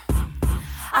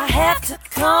 I have to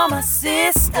call my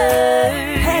sister.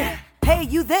 Hey,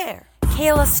 you there?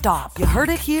 Kayla, stop. You heard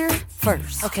it here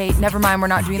first. Okay, never mind, we're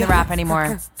not doing the rap anymore.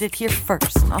 Heard it here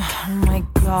first. Oh my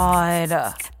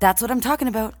god. That's what I'm talking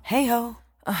about. Hey ho.